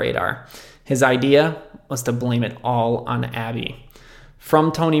on their radar. His idea was to blame it all on Abby.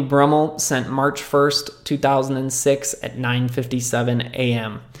 From Tony Brummel, sent March 1st, 2006 at 9:57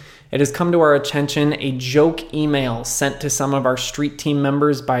 a.m. It has come to our attention a joke email sent to some of our street team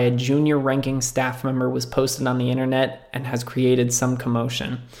members by a junior ranking staff member was posted on the internet and has created some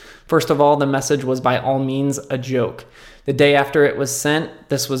commotion. First of all, the message was by all means a joke. The day after it was sent,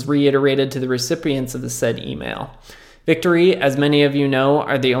 this was reiterated to the recipients of the said email. Victory, as many of you know,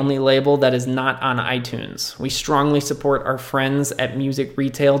 are the only label that is not on iTunes. We strongly support our friends at music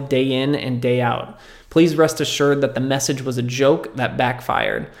retail day in and day out. Please rest assured that the message was a joke that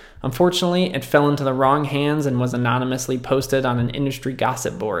backfired. Unfortunately, it fell into the wrong hands and was anonymously posted on an industry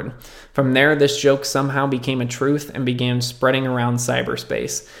gossip board. From there, this joke somehow became a truth and began spreading around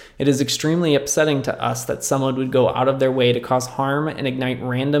cyberspace. It is extremely upsetting to us that someone would go out of their way to cause harm and ignite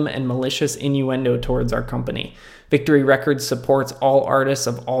random and malicious innuendo towards our company. Victory Records supports all artists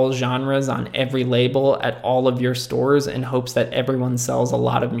of all genres on every label at all of your stores in hopes that everyone sells a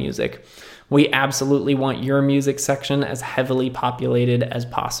lot of music. We absolutely want your music section as heavily populated as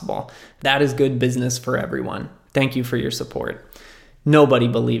possible. That is good business for everyone. Thank you for your support. Nobody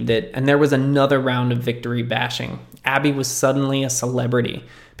believed it, and there was another round of Victory bashing. Abby was suddenly a celebrity.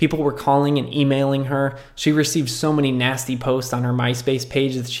 People were calling and emailing her. She received so many nasty posts on her MySpace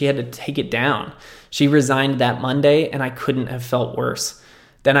page that she had to take it down. She resigned that Monday, and I couldn't have felt worse.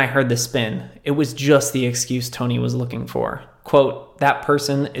 Then I heard the spin. It was just the excuse Tony was looking for. Quote, "That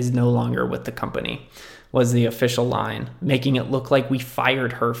person is no longer with the company," was the official line, making it look like we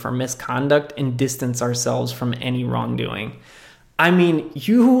fired her for misconduct and distanced ourselves from any wrongdoing. I mean,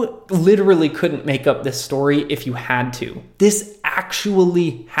 you literally couldn't make up this story if you had to. This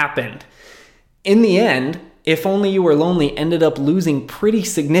actually happened. In the end, If Only You Were Lonely ended up losing pretty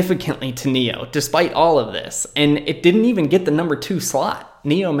significantly to Ne-Yo, despite all of this, and it didn't even get the number 2 slot.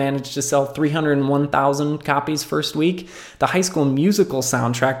 Ne-Yo managed to sell 301,000 copies first week. The High School Musical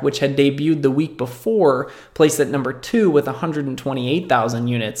soundtrack, which had debuted the week before, placed at number 2 with 128,000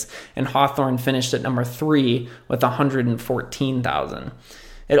 units, and Hawthorne finished at number 3 with 114,000.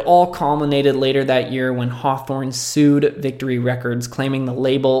 It all culminated later that year when Hawthorne sued Victory Records, claiming the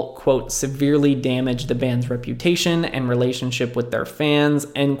label, quote, severely damaged the band's reputation and relationship with their fans,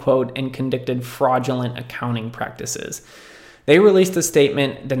 end quote, and conducted fraudulent accounting practices. They released a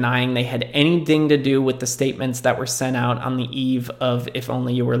statement denying they had anything to do with the statements that were sent out on the eve of If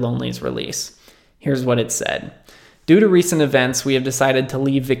Only You Were Lonely's release. Here's what it said. Due to recent events, we have decided to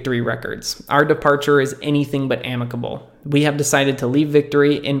leave Victory Records. Our departure is anything but amicable. We have decided to leave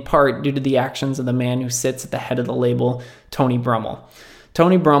Victory in part due to the actions of the man who sits at the head of the label, Tony Brummel.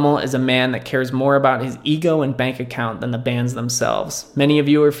 Tony Brummel is a man that cares more about his ego and bank account than the bands themselves. Many of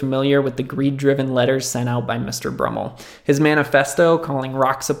you are familiar with the greed-driven letters sent out by Mr. Brummel. His manifesto, calling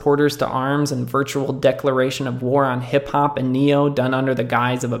rock supporters to arms, and virtual declaration of war on hip-hop and Ne-Yo done under the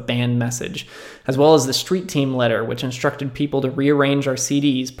guise of a band message, as well as the Street Team letter, which instructed people to rearrange our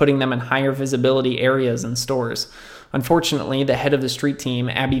CDs, putting them in higher visibility areas and stores. Unfortunately, the head of the Street Team,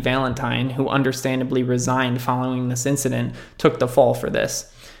 Abby Valentine, who understandably resigned following this incident, took the fall for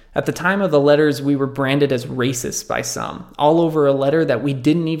this. At the time of the letters, we were branded as racist by some, all over a letter that we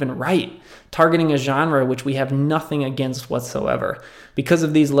didn't even write, targeting a genre which we have nothing against whatsoever. Because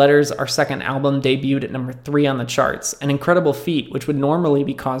of these letters, our second album debuted at number 3 on the charts, an incredible feat which would normally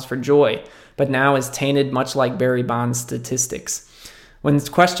be cause for joy, but now is tainted much like Barry Bonds' statistics. When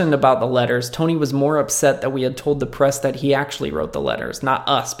questioned about the letters, Tony was more upset that we had told the press that he actually wrote the letters, not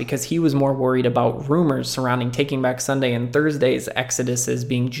us, because he was more worried about rumors surrounding Taking Back Sunday and Thursday's exoduses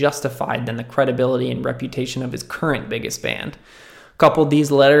being justified than the credibility and reputation of his current biggest band. Coupled these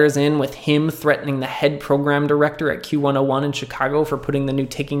letters in with him threatening the head program director at Q101 in Chicago for putting the new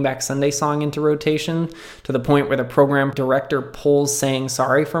Taking Back Sunday song into rotation, to the point where the program director pulls saying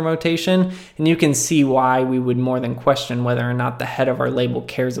sorry from rotation, and you can see why we would more than question whether or not the head of our label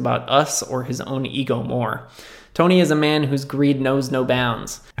cares about us or his own ego more. Tony is a man whose greed knows no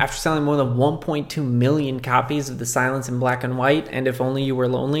bounds. After selling more than 1.2 million copies of The Silence in Black and White and If Only You Were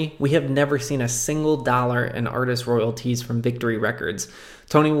Lonely, we have never seen a single dollar in artist royalties from Victory Records.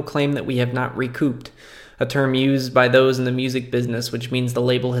 Tony will claim that we have not recouped, a term used by those in the music business, which means the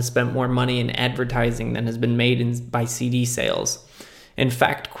label has spent more money in advertising than has been made by CD sales. In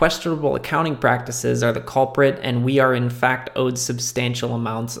fact, questionable accounting practices are the culprit, and we are in fact owed substantial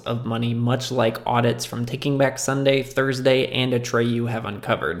amounts of money, much like audits from Taking Back Sunday, Thursday, and Atreyu have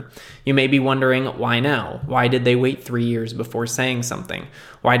uncovered. You may be wondering, why now? Why did they wait 3 years before saying something?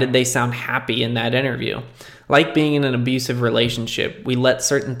 Why did they sound happy in that interview? Like being in an abusive relationship, we let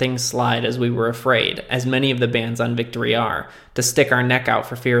certain things slide as we were afraid, as many of the bands on Victory are, to stick our neck out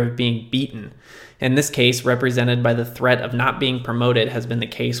for fear of being beaten. In this case, represented by the threat of not being promoted, has been the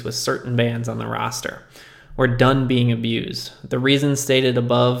case with certain bands on the roster. We're done being abused. The reasons stated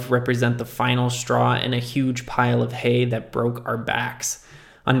above represent the final straw in a huge pile of hay that broke our backs.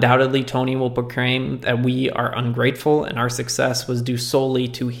 Undoubtedly, Tony will proclaim that we are ungrateful and our success was due solely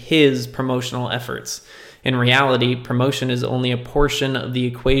to his promotional efforts. In reality, promotion is only a portion of the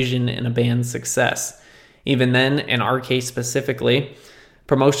equation in a band's success. Even then, in our case specifically,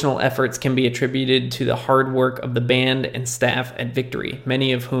 promotional efforts can be attributed to the hard work of the band and staff at Victory,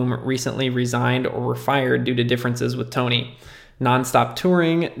 many of whom recently resigned or were fired due to differences with Tony. Non-stop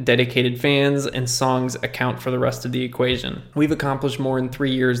touring, dedicated fans, and songs account for the rest of the equation. We've accomplished more in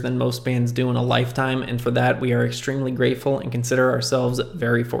 3 years than most bands do in a lifetime, and for that we are extremely grateful and consider ourselves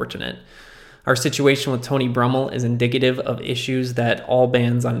very fortunate. Our situation with Tony Brummel is indicative of issues that all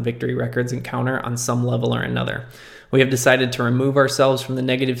bands on Victory Records encounter on some level or another. We have decided to remove ourselves from the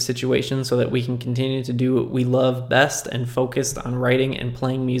negative situation so that we can continue to do what we love best and focused on writing and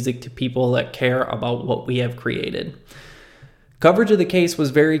playing music to people that care about what we have created. Coverage of the case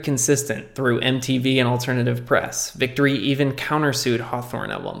was very consistent through MTV and alternative press. Victory even countersued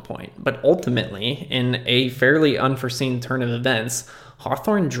Hawthorne at one point, but ultimately, in a fairly unforeseen turn of events,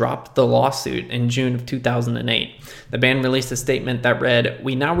 Hawthorne dropped the lawsuit in June of 2008. The band released a statement that read,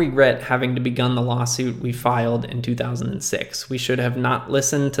 "We now regret having to begun the lawsuit we filed in 2006. We should have not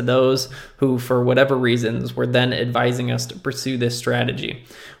listened to those who, for whatever reasons, were then advising us to pursue this strategy.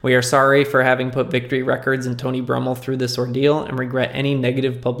 We are sorry for having put Victory Records and Tony Brummel through this ordeal and regret any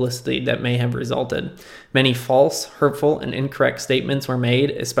negative publicity that may have resulted. Many false, hurtful, and incorrect statements were made,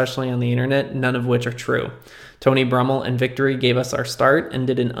 especially on the internet, none of which are true. Tony Brummel and Victory gave us our start and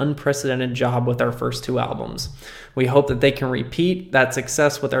did an unprecedented job with our first 2 albums. We hope that they can repeat that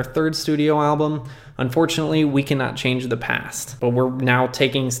success with our 3rd studio album. Unfortunately, we cannot change the past, but we're now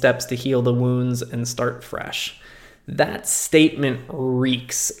taking steps to heal the wounds and start fresh." That statement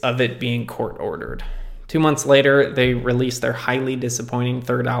reeks of it being court-ordered. 2 months later, they released their highly disappointing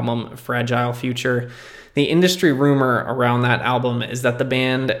 3rd album, Fragile Future. The industry rumor around that album is that the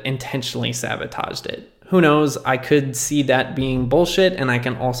band intentionally sabotaged it. Who knows? I could see that being bullshit, and I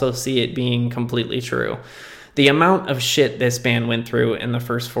can also see it being completely true. The amount of shit this band went through in the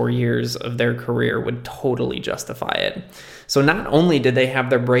first 4 years of their career would totally justify it. So not only did they have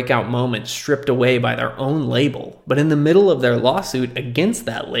their breakout moment stripped away by their own label, but in the middle of their lawsuit against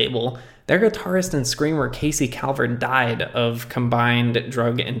that label, their guitarist and screamer Casey Calvert died of combined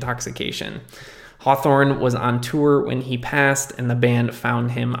drug intoxication. Hawthorne was on tour when he passed, and the band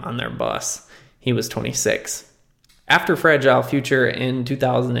found him on their bus. He was 26. After Fragile Future in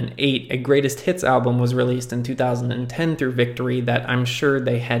 2008, a Greatest Hits album was released in 2010 through Victory that I'm sure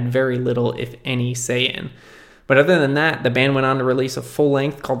they had very little, if any, say in. But other than that, the band went on to release a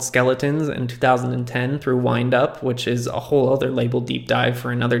full-length called Skeletons in 2010 through Wind Up, which is a whole other label deep dive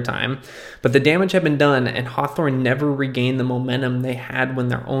for another time. But the damage had been done, and Hawthorne never regained the momentum they had when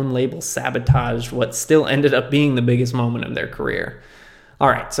their own label sabotaged what still ended up being the biggest moment of their career.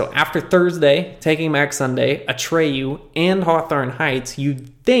 Alright, so after Thursday, Taking Back Sunday, Atreyu, and Hawthorne Heights,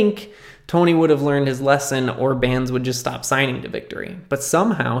 you'd think Tony would have learned his lesson or bands would just stop signing to Victory. But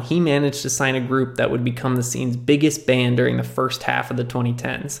somehow, he managed to sign a group that would become the scene's biggest band during the first half of the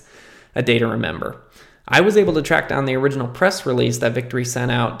 2010s. A day to remember. I was able to track down the original press release that Victory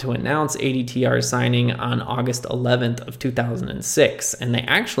sent out to announce ADTR's signing on August 11th of 2006, and they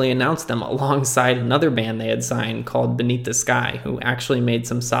actually announced them alongside another band they had signed called Beneath the Sky, who actually made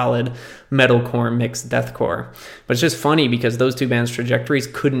some solid metalcore mixed deathcore. But it's just funny because those 2 bands' trajectories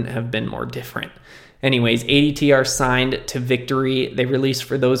couldn't have been more different. Anyways, ADTR signed to Victory. They released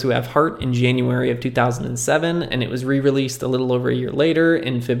For Those Who Have Heart in January of 2007, and it was re-released a little over a year later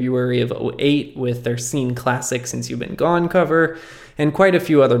in February of 2008 with their Scene Classic Since You've Been Gone cover. and quite a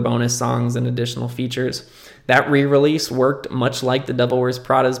few other bonus songs and additional features. That re-release worked much like The Devil Wears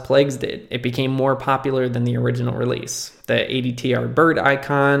Prada's Plagues did. It became more popular than the original release. The ADTR bird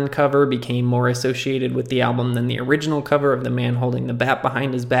icon cover became more associated with the album than the original cover of the man holding the bat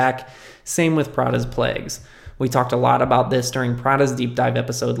behind his back. Same with Prada's Plagues. We talked a lot about this during Prada's Deep Dive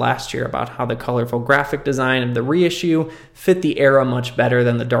episode last year about how the colorful graphic design of the reissue fit the era much better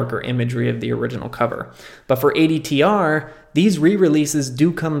than the darker imagery of the original cover. But for ADTR, these re-releases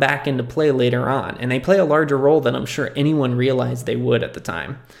do come back into play later on, and they play a larger role than I'm sure anyone realized they would at the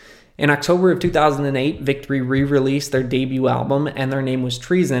time. In October of 2008, Victory re-released their debut album, and their name was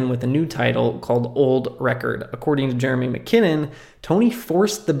Treason, with a new title called Old Record. According to Jeremy McKinnon, Tony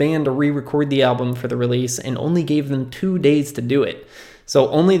forced the band to re-record the album for the release and only gave them 2 days to do it. So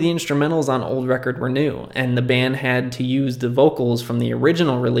only the instrumentals on Old Record were new, and the band had to use the vocals from the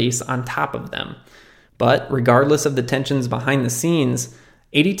original release on top of them. But regardless of the tensions behind the scenes,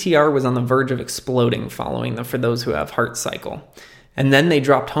 ADTR was on the verge of exploding following the For Those Who Have Heart cycle. And then they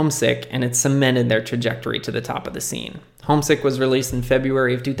dropped Homesick, and it cemented their trajectory to the top of the scene. Homesick was released in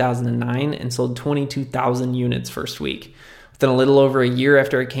February of 2009 and sold 22,000 units first week. Within a little over a year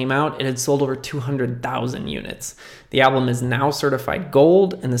after it came out, it had sold over 200,000 units. The album is now certified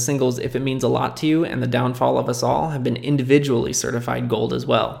gold, and the singles If It Means a Lot to You and The Downfall of Us All have been individually certified gold as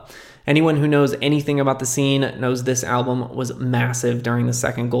well. Anyone who knows anything about the scene knows this album was massive during the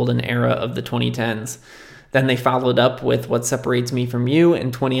second golden era of the 2010s. Then they followed up with What Separates Me From You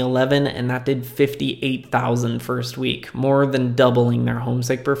in 2011, and that did 58,000 first week, more than doubling their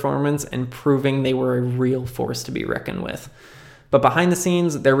Homesick performance and proving they were a real force to be reckoned with. But behind the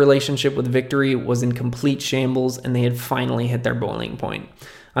scenes, their relationship with Victory was in complete shambles, and they had finally hit their boiling point.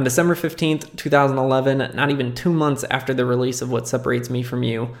 On December 15th, 2011, not even 2 months after the release of What Separates Me From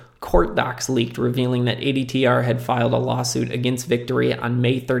You, court docs leaked revealing that ADTR had filed a lawsuit against Victory on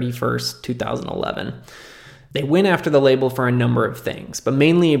May 31st, 2011. They went after the label for a number of things, but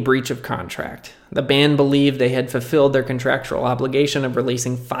mainly a breach of contract. The band believed they had fulfilled their contractual obligation of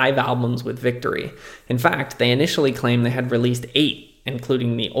releasing 5 albums with Victory. In fact, they initially claimed they had released 8,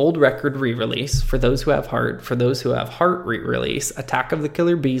 including the Old Record re-release, For Those Who Have Heart, For Those Who Have Heart re-release, Attack of the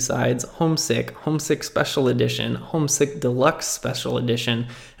Killer B-Sides, Homesick, Homesick Special Edition, Homesick Deluxe Special Edition,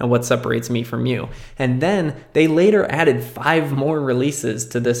 and What Separates Me From You. And then they later added 5 more releases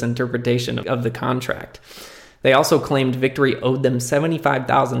to this interpretation of the contract. They also claimed Victory owed them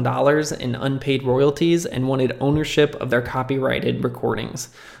 $75,000 in unpaid royalties and wanted ownership of their copyrighted recordings.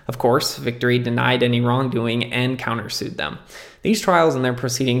 Of course, Victory denied any wrongdoing and countersued them. These trials and their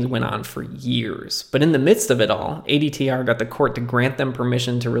proceedings went on for years, but in the midst of it all, ADTR got the court to grant them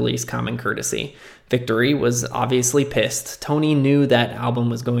permission to release Common Courtesy. Victory was obviously pissed. Tony knew that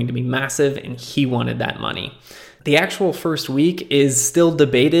album was going to be massive, and he wanted that money. The actual first week is still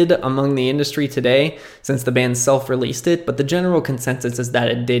debated among the industry today since the band self-released it, but the general consensus is that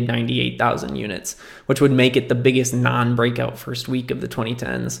it did 98,000 units, which would make it the biggest non-breakout first week of the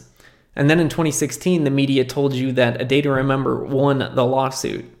 2010s. And then in 2016, the media told you that A Day to Remember won the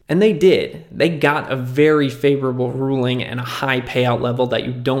lawsuit. And they did. They got a very favorable ruling and a high payout level that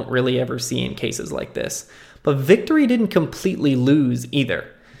you don't really ever see in cases like this. But Victory didn't completely lose either.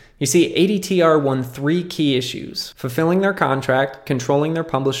 You see, ADTR won 3 key issues: fulfilling their contract, controlling their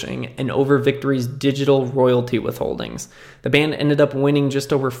publishing, and over Victory's digital royalty withholdings. The band ended up winning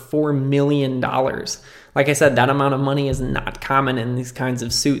just over $4 million. Like I said, that amount of money is not common in these kinds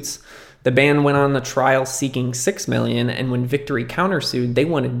of suits. The band went on the trial seeking $6 million, and when Victory countersued, they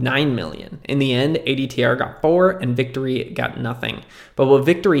wanted $9 million. In the end, ADTR got 4 and Victory got nothing. But what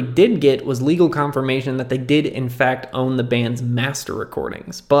Victory did get was legal confirmation that they did in fact own the band's master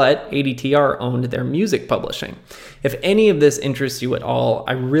recordings, but ADTR owned their music publishing. If any of this interests you at all,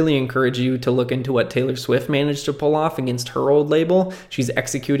 I really encourage you to look into what Taylor Swift managed to pull off against her old label. She's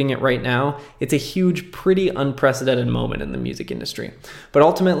executing it right now. It's a huge, pretty unprecedented moment in the music industry. But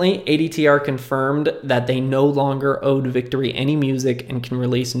ultimately, ADTR confirmed that they no longer owed Victory any music and can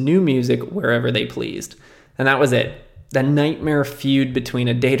release new music wherever they pleased. And that was it. The nightmare feud between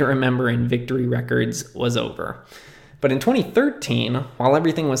A Day to Remember and Victory Records was over. But in 2013, while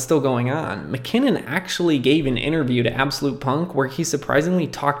everything was still going on, McKinnon actually gave an interview to Absolute Punk where he surprisingly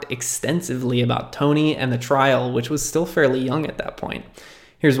talked extensively about Tony and the trial, which was still fairly young at that point.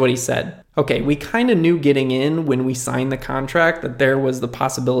 Here's what he said. Okay, we kind of knew getting in when we signed the contract that there was the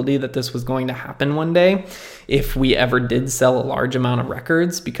possibility that this was going to happen one day if we ever did sell a large amount of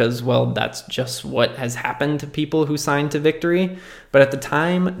records because, well, that's just what has happened to people who signed to Victory. But at the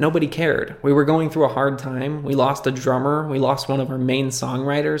time, nobody cared. We were going through a hard time. We lost a drummer. We lost one of our main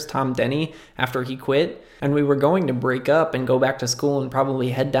songwriters, Tom Denny, after he quit. And we were going to break up and go back to school and probably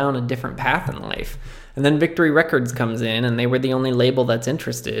head down a different path in life. And then Victory Records comes in, and they were the only label that's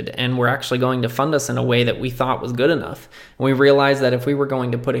interested, and were actually going to fund us in a way that we thought was good enough. And we realized that if we were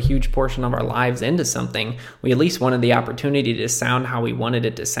going to put a huge portion of our lives into something, we at least wanted the opportunity to sound how we wanted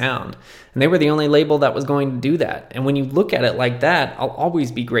it to sound. And they were the only label that was going to do that. And when you look at it like that, I'll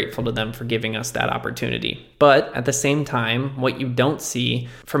always be grateful to them for giving us that opportunity. But at the same time, what you don't see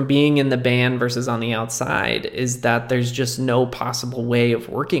from being in the band versus on the outside is that there's just no possible way of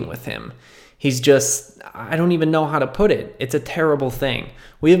working with him. He's just, I don't even know how to put it. It's a terrible thing.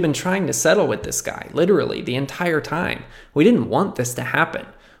 We have been trying to settle with this guy, literally, the entire time. We didn't want this to happen.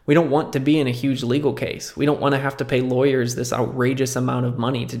 We don't want to be in a huge legal case. We don't want to have to pay lawyers this outrageous amount of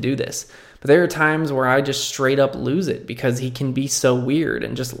money to do this. But there are times where I just straight up lose it because he can be so weird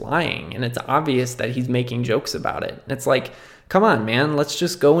and just lying. And it's obvious that he's making jokes about it. And it's like, come on, man, let's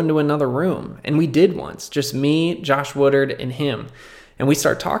just go into another room. And we did once, just me, Josh Woodard, and him. And we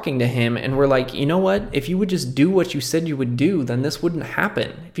start talking to him and we're like, you know what? If you would just do what you said you would do, then this wouldn't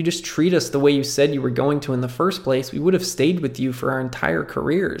happen. If you just treat us the way you said you were going to in the first place, we would have stayed with you for our entire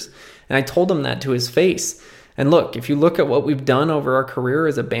careers. And I told him that to his face. And look, if you look at what we've done over our career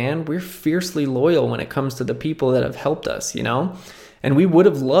as a band, we're fiercely loyal when it comes to the people that have helped us, you know? And we would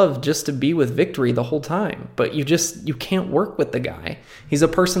have loved just to be with Victory the whole time, but you can't work with the guy. He's a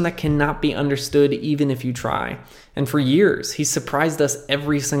person that cannot be understood even if you try. And for years, he's surprised us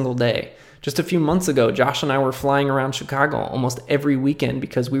every single day. Just a few months ago, Josh and I were flying around Chicago almost every weekend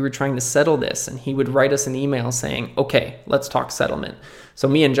because we were trying to settle this, and he would write us an email saying, okay, let's talk settlement. So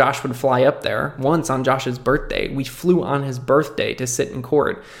me and Josh would fly up there. Once on Josh's birthday, we flew on his birthday to sit in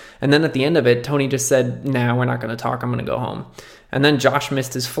court. And then at the end of it, Tony just said, nah, we're not going to talk. I'm going to go home. And then Josh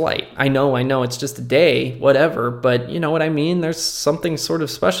missed his flight. I know, it's just a day, whatever, but you know what I mean? There's something sort of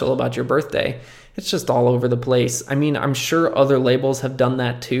special about your birthday. It's just all over the place. I mean, I'm sure other labels have done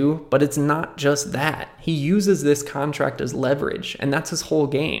that too, but it's not just that. He uses this contract as leverage, and that's his whole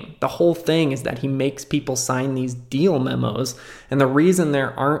game. The whole thing is that he makes people sign these deal memos, and the reason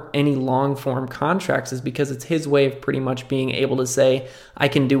there aren't any long-form contracts is because it's his way of pretty much being able to say, I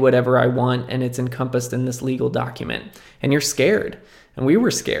can do whatever I want, and it's encompassed in this legal document. And you're scared, and we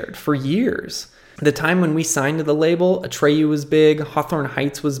were scared for years. The time when we signed to the label, Atreyu was big, Hawthorne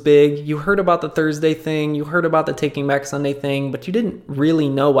Heights was big. You heard about the Thursday thing, you heard about the Taking Back Sunday thing, but you didn't really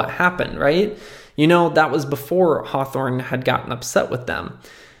know what happened, right? You know, that was before Hawthorne had gotten upset with them.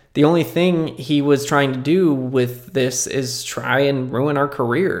 The only thing he was trying to do with this is try and ruin our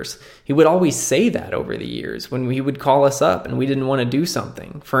careers. He would always say that over the years when he would call us up and we didn't want to do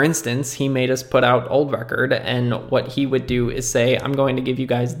something. For instance, he made us put out Old Record, and what he would do is say, I'm going to give you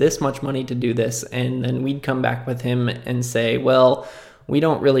guys this much money to do this. And then we'd come back with him and say, well, we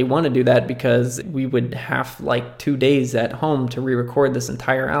don't really want to do that because we would have like 2 days at home to re-record this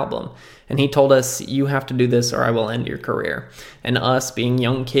entire album. And he told us, you have to do this or I will end your career. And us being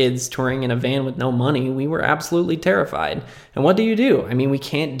young kids touring in a van with no money, we were absolutely terrified. And what do? I mean, we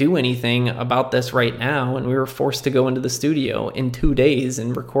can't do anything about this right now. And we were forced to go into the studio in 2 days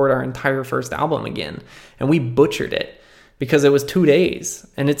and record our entire first album again. And we butchered it because it was 2 days.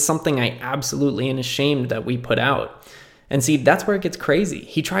 And it's something I absolutely am ashamed that we put out. And see, that's where it gets crazy.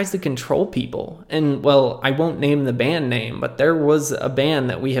 He tries to control people. And, well, I won't name the band name, but there was a band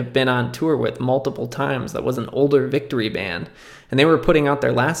that we have been on tour with multiple times that was an older Victory band. And they were putting out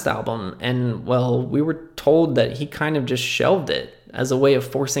their last album. And, well, we were told that he kind of just shelved it as a way of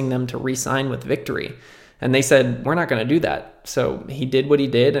forcing them to re-sign with Victory. And they said, we're not going to do that. So he did what he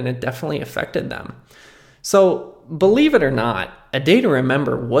did, and it definitely affected them. So, believe it or not, A Day to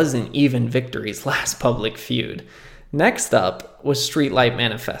Remember wasn't even Victory's last public feud. Next up was Streetlight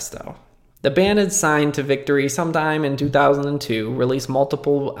Manifesto. The band had signed to Victory sometime in 2002, released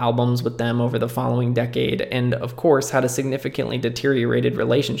multiple albums with them over the following decade, and of course had a significantly deteriorated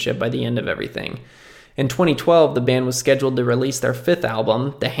relationship by the end of everything. In 2012, the band was scheduled to release their fifth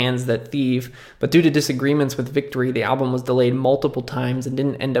album, The Hands That Thieve, but due to disagreements with Victory, the album was delayed multiple times and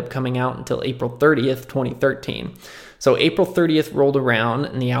didn't end up coming out until April 30th, 2013. So April 30th rolled around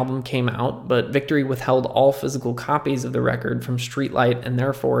and the album came out, but Victory withheld all physical copies of the record from Streetlight, and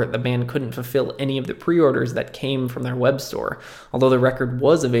therefore the band couldn't fulfill any of the pre-orders that came from their web store, although the record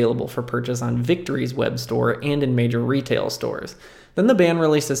was available for purchase on Victory's web store and in major retail stores. Then the band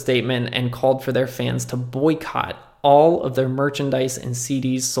released a statement and called for their fans to boycott all of their merchandise and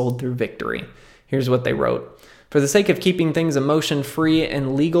CDs sold through Victory. Here's what they wrote. For the sake of keeping things emotion-free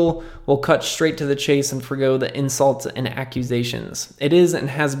and legal, we'll cut straight to the chase and forgo the insults and accusations. It is and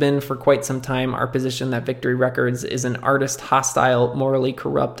has been for quite some time our position that Victory Records is an artist-hostile, morally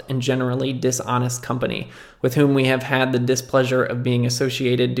corrupt, and generally dishonest company, with whom we have had the displeasure of being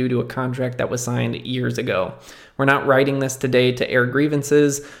associated due to a contract that was signed years ago. We're not writing this today to air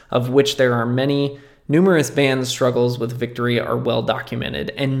grievances, of which there are many. Numerous band struggles with Victory are well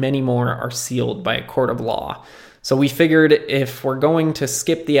documented, and many more are sealed by a court of law. So we figured if we're going to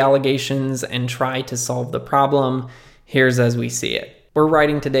skip the allegations and try to solve the problem, here's as we see it. We're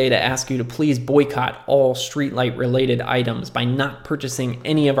writing today to ask you to please boycott all Streetlight-related items by not purchasing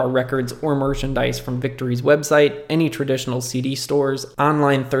any of our records or merchandise from Victory's website, any traditional CD stores,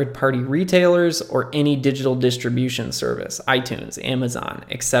 online third-party retailers, or any digital distribution service, iTunes, Amazon,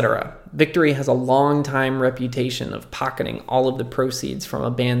 etc. Victory has a long-time reputation of pocketing all of the proceeds from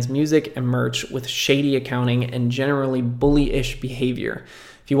a band's music and merch with shady accounting and generally bully-ish behavior.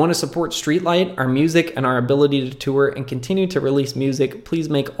 If you want to support Streetlight, our music, and our ability to tour and continue to release music, please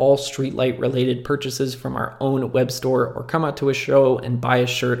make all Streetlight-related purchases from our own web store or come out to a show and buy a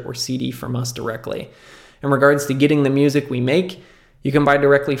shirt or CD from us directly. In regards to getting the music we make, you can buy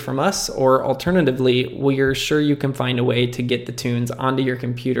directly from us, or alternatively, we're sure you can find a way to get the tunes onto your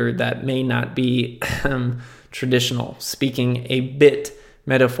computer that may not be traditional. Speaking a bit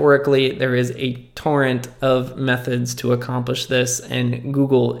metaphorically, there is a torrent of methods to accomplish this, and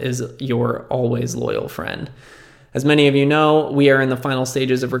Google is your always loyal friend. As many of you know, we are in the final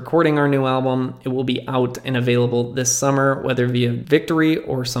stages of recording our new album. It will be out and available this summer, whether via Victory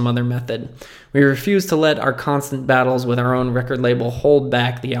or some other method. We refuse to let our constant battles with our own record label hold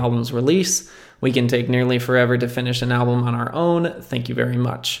back the album's release. We can take nearly forever to finish an album on our own. Thank you very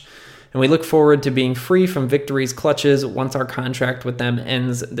much. And we look forward to being free from Victory's clutches once our contract with them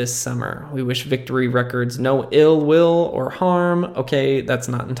ends this summer. We wish Victory Records no ill will or harm. Okay, that's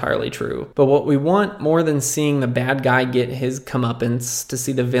not entirely true. But what we want more than seeing the bad guy get his comeuppance to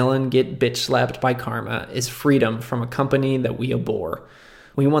see the villain get bitch-slapped by karma is freedom from a company that we abhor.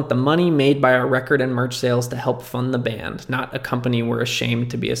 We want the money made by our record and merch sales to help fund the band, not a company we're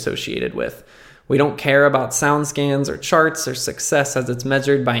ashamed to be associated with. We don't care about sound scans or charts or success as it's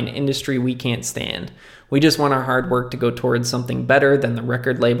measured by an industry we can't stand. We just want our hard work to go towards something better than the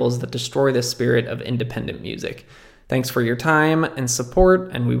record labels that destroy the spirit of independent music. Thanks for your time and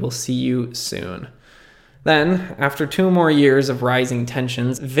support, and we will see you soon. Then, after 2 more years of rising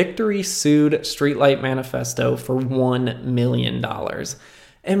tensions, Victory sued Streetlight Manifesto for $1 million.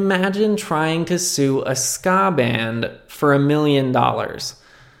 Imagine trying to sue a ska band for $1 million.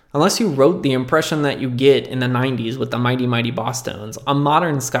 Unless you wrote the impression that you get in the 90s with the Mighty Mighty Bosstones, a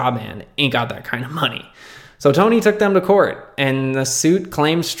modern ska band ain't got that kind of money. So Tony took them to court, and the suit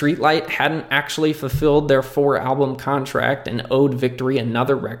claimed Streetlight hadn't actually fulfilled their 4-album contract and owed Victory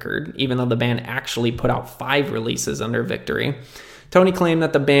another record, even though the band actually put out 5 releases under Victory. Tony claimed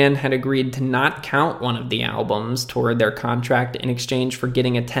that the band had agreed to not count one of the albums toward their contract in exchange for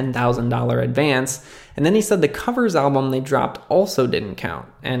getting a $10,000 advance, and then he said the covers album they dropped also didn't count,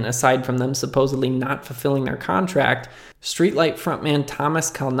 and aside from them supposedly not fulfilling their contract, Streetlight frontman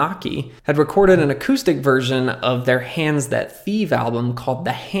Thomas Kalnacki had recorded an acoustic version of their Hands That Thieve album called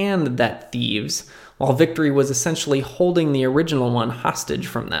The Hand That Thieves, while Victory was essentially holding the original one hostage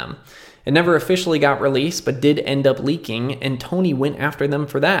from them. It never officially got released, but did end up leaking, and Tony went after them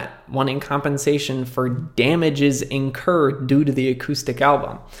for that, wanting compensation for damages incurred due to the acoustic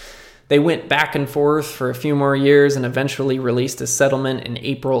album. They went back and forth for a few more years and eventually released a settlement in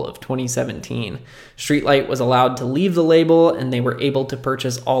April of 2017. Streetlight was allowed to leave the label, and they were able to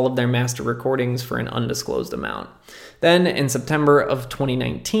purchase all of their master recordings for an undisclosed amount. Then, in September of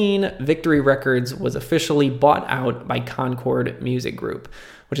 2019, Victory Records was officially bought out by Concord Music Group,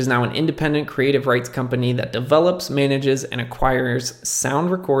 which is now an independent creative rights company that develops, manages, and acquires sound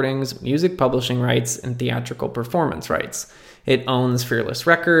recordings, music publishing rights, and theatrical performance rights. It owns Fearless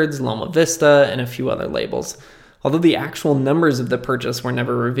Records, Loma Vista, and a few other labels. Although the actual numbers of the purchase were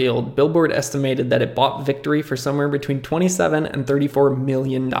never revealed, Billboard estimated that it bought Victory for somewhere between $27 and $34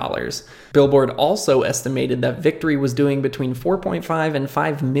 million. Billboard also estimated that Victory was doing between $4.5 and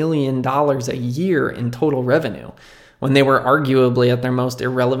 $5 million a year in total revenue, when they were arguably at their most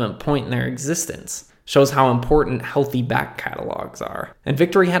irrelevant point in their existence. Shows how important healthy back catalogs are. And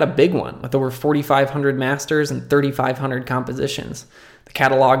Victory had a big one, with over 4,500 masters and 3,500 compositions. The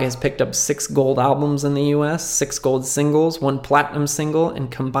catalog has picked up 6 gold albums in the US, 6 gold singles, 1 platinum single, and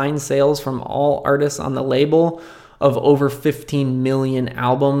combined sales from all artists on the label of over 15 million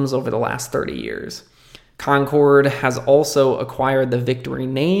albums over the last 30 years. Concord has also acquired the Victory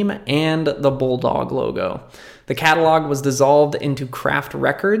name and the Bulldog logo. The catalog was dissolved into Kraft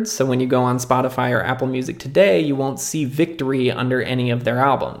Records, so when you go on Spotify or Apple Music today, you won't see Victory under any of their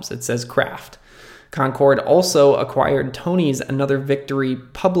albums. It says Kraft. Concord also acquired Tony's Another Victory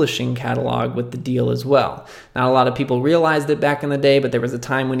publishing catalog with the deal as well. Not a lot of people realized it back in the day, but there was a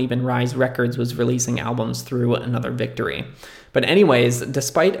time when even Rise Records was releasing albums through Another Victory. But anyways,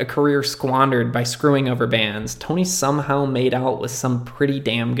 despite a career squandered by screwing over bands, Tony somehow made out with some pretty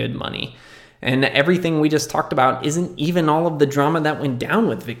damn good money. And everything we just talked about isn't even all of the drama that went down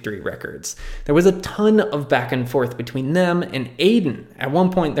with Victory Records. There was a ton of back and forth between them and Aiden. At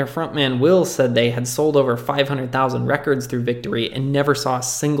one point, their frontman Will said they had sold over 500,000 records through Victory and never saw a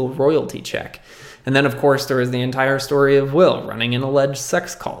single royalty check. And then, of course, there was the entire story of Will running an alleged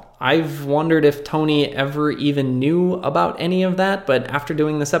sex cult. I've wondered if Tony ever even knew about any of that, but after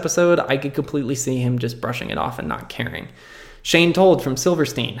doing this episode, I could completely see him just brushing it off and not caring. Shane Told from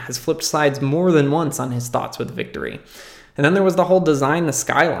Silverstein has flipped sides more than once on his thoughts with Victory. And then there was the whole Design the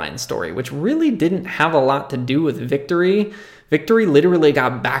Skyline story, which really didn't have a lot to do with Victory. Victory literally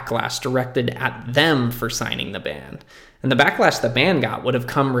got backlash directed at them for signing the band. And the backlash the band got would have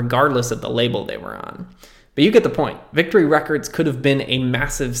come regardless of the label they were on. But you get the point. Victory Records could have been a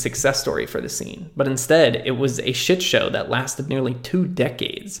massive success story for the scene, but instead it was a shit show that lasted nearly 2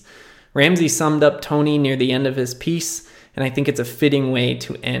 decades. Ramsey summed up Tony near the end of his piece, and I think it's a fitting way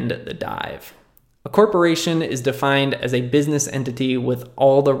to end the dive. A corporation is defined as a business entity with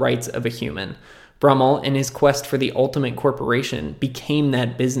all the rights of a human. Brummel, in his quest for the ultimate corporation, became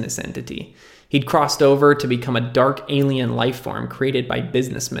that business entity. He'd crossed over to become a dark alien life form created by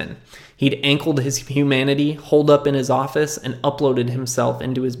businessmen. He'd ankled his humanity, holed up in his office, and uploaded himself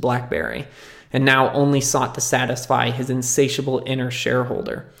into his BlackBerry, and now only sought to satisfy his insatiable inner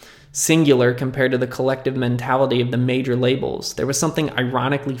shareholder. Singular compared to the collective mentality of the major labels, there was something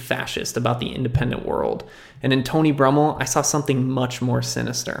ironically fascist about the independent world. And in Tony Brummel, I saw something much more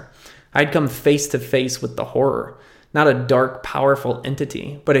sinister. I'd come face to face with the horror. Not a dark, powerful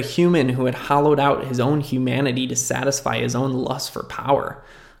entity, but a human who had hollowed out his own humanity to satisfy his own lust for power.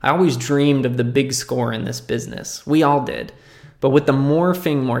 I always dreamed of the big score in this business. We all did. But with the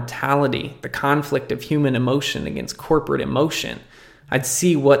morphing mortality, the conflict of human emotion against corporate emotion, I'd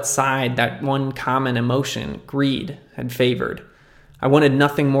see what side that one common emotion, greed, had favored. I wanted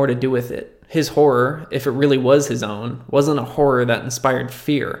nothing more to do with it. His horror, if it really was his own, wasn't a horror that inspired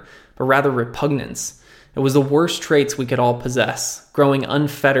fear, but rather repugnance. It was the worst traits we could all possess, growing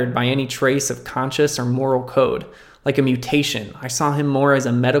unfettered by any trace of conscious or moral code. Like a mutation, I saw him more as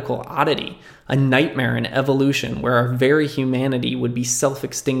a medical oddity, a nightmare in evolution where our very humanity would be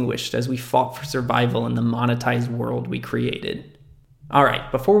self-extinguished as we fought for survival in the monetized world we created. All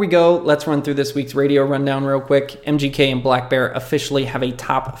right, before we go, let's run through this week's radio rundown real quick. MGK and Black Bear officially have a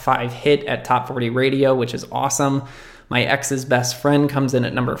top 5 hit at Top 40 Radio, which is awesome. My Ex's Best Friend comes in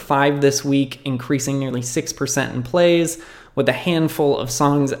at number 5 this week, increasing nearly 6% in plays. With a handful of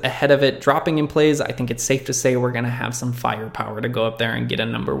songs ahead of it dropping in plays, I think it's safe to say we're going to have some firepower to go up there and get a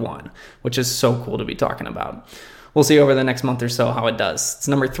number 1, which is so cool to be talking about. We'll see over the next month or so how it does. It's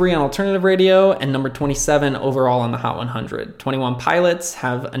number 3 on alternative radio and number 27 overall on the Hot 100. 21 Pilots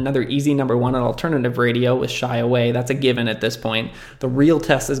have another easy number 1 on alternative radio with Shy Away. That's a given at this point. The real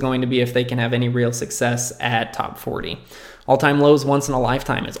test is going to be if they can have any real success at Top 40. All Time Low's Once in a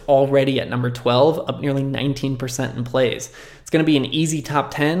Lifetime is already at number 12, up nearly 19% in plays. It's going to be an easy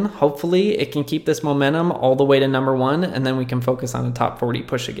top 10. Hopefully it can keep this momentum all the way to number 1, and then we can focus on a top 40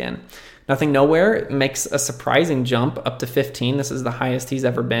 push again. Nothing Nowhere makes a surprising jump up to 15. This is the highest he's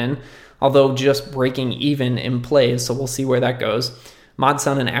ever been, although just breaking even in plays, so we'll see where that goes. Mod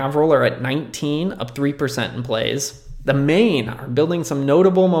Sun and Avril are at 19, up 3% in plays. The Maine are building some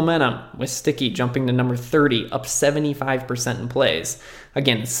notable momentum, with Sticky jumping to number 30, up 75% in plays.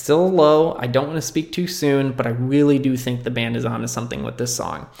 Again, it's still low. I don't want to speak too soon, but I really do think the band is onto something with this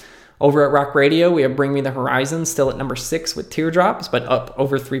song. Over at Rock Radio, we have Bring Me the Horizon still at number 6 with Teardrops, but up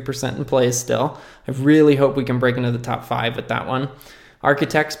over 3% in plays still. I really hope we can break into the top 5 with that one.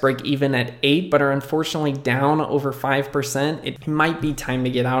 Architects break even at 8, but are unfortunately down over 5%. It might be time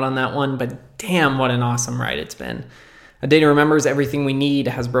to get out on that one, but damn, what an awesome ride it's been. A Day to Remember's Everything We Need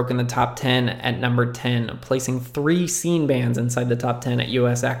has broken the top 10 at number 10, placing 3 scene bands inside the top 10 at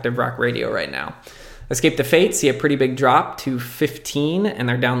US Active Rock Radio right now. Escape the Fate see a pretty big drop to 15, and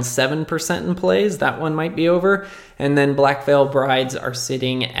they're down 7% in plays. That one might be over. And then Black Veil Brides are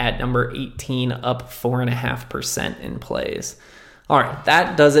sitting at number 18, up 4.5% in plays. All right,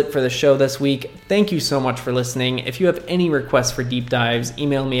 that does it for the show this week. Thank you so much for listening. If you have any requests for deep dives,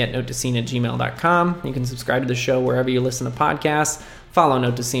 email me at notetoscene@gmail.com. You can subscribe to the show wherever you listen to podcasts. Follow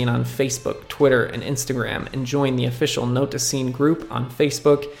Note to Scene on Facebook, Twitter, and Instagram, and join the official Note to Scene group on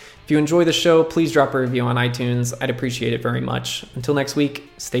Facebook. If you enjoy the show, please drop a review on iTunes. I'd appreciate it very much. Until next week,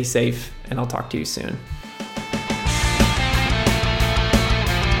 stay safe, and I'll talk to you soon.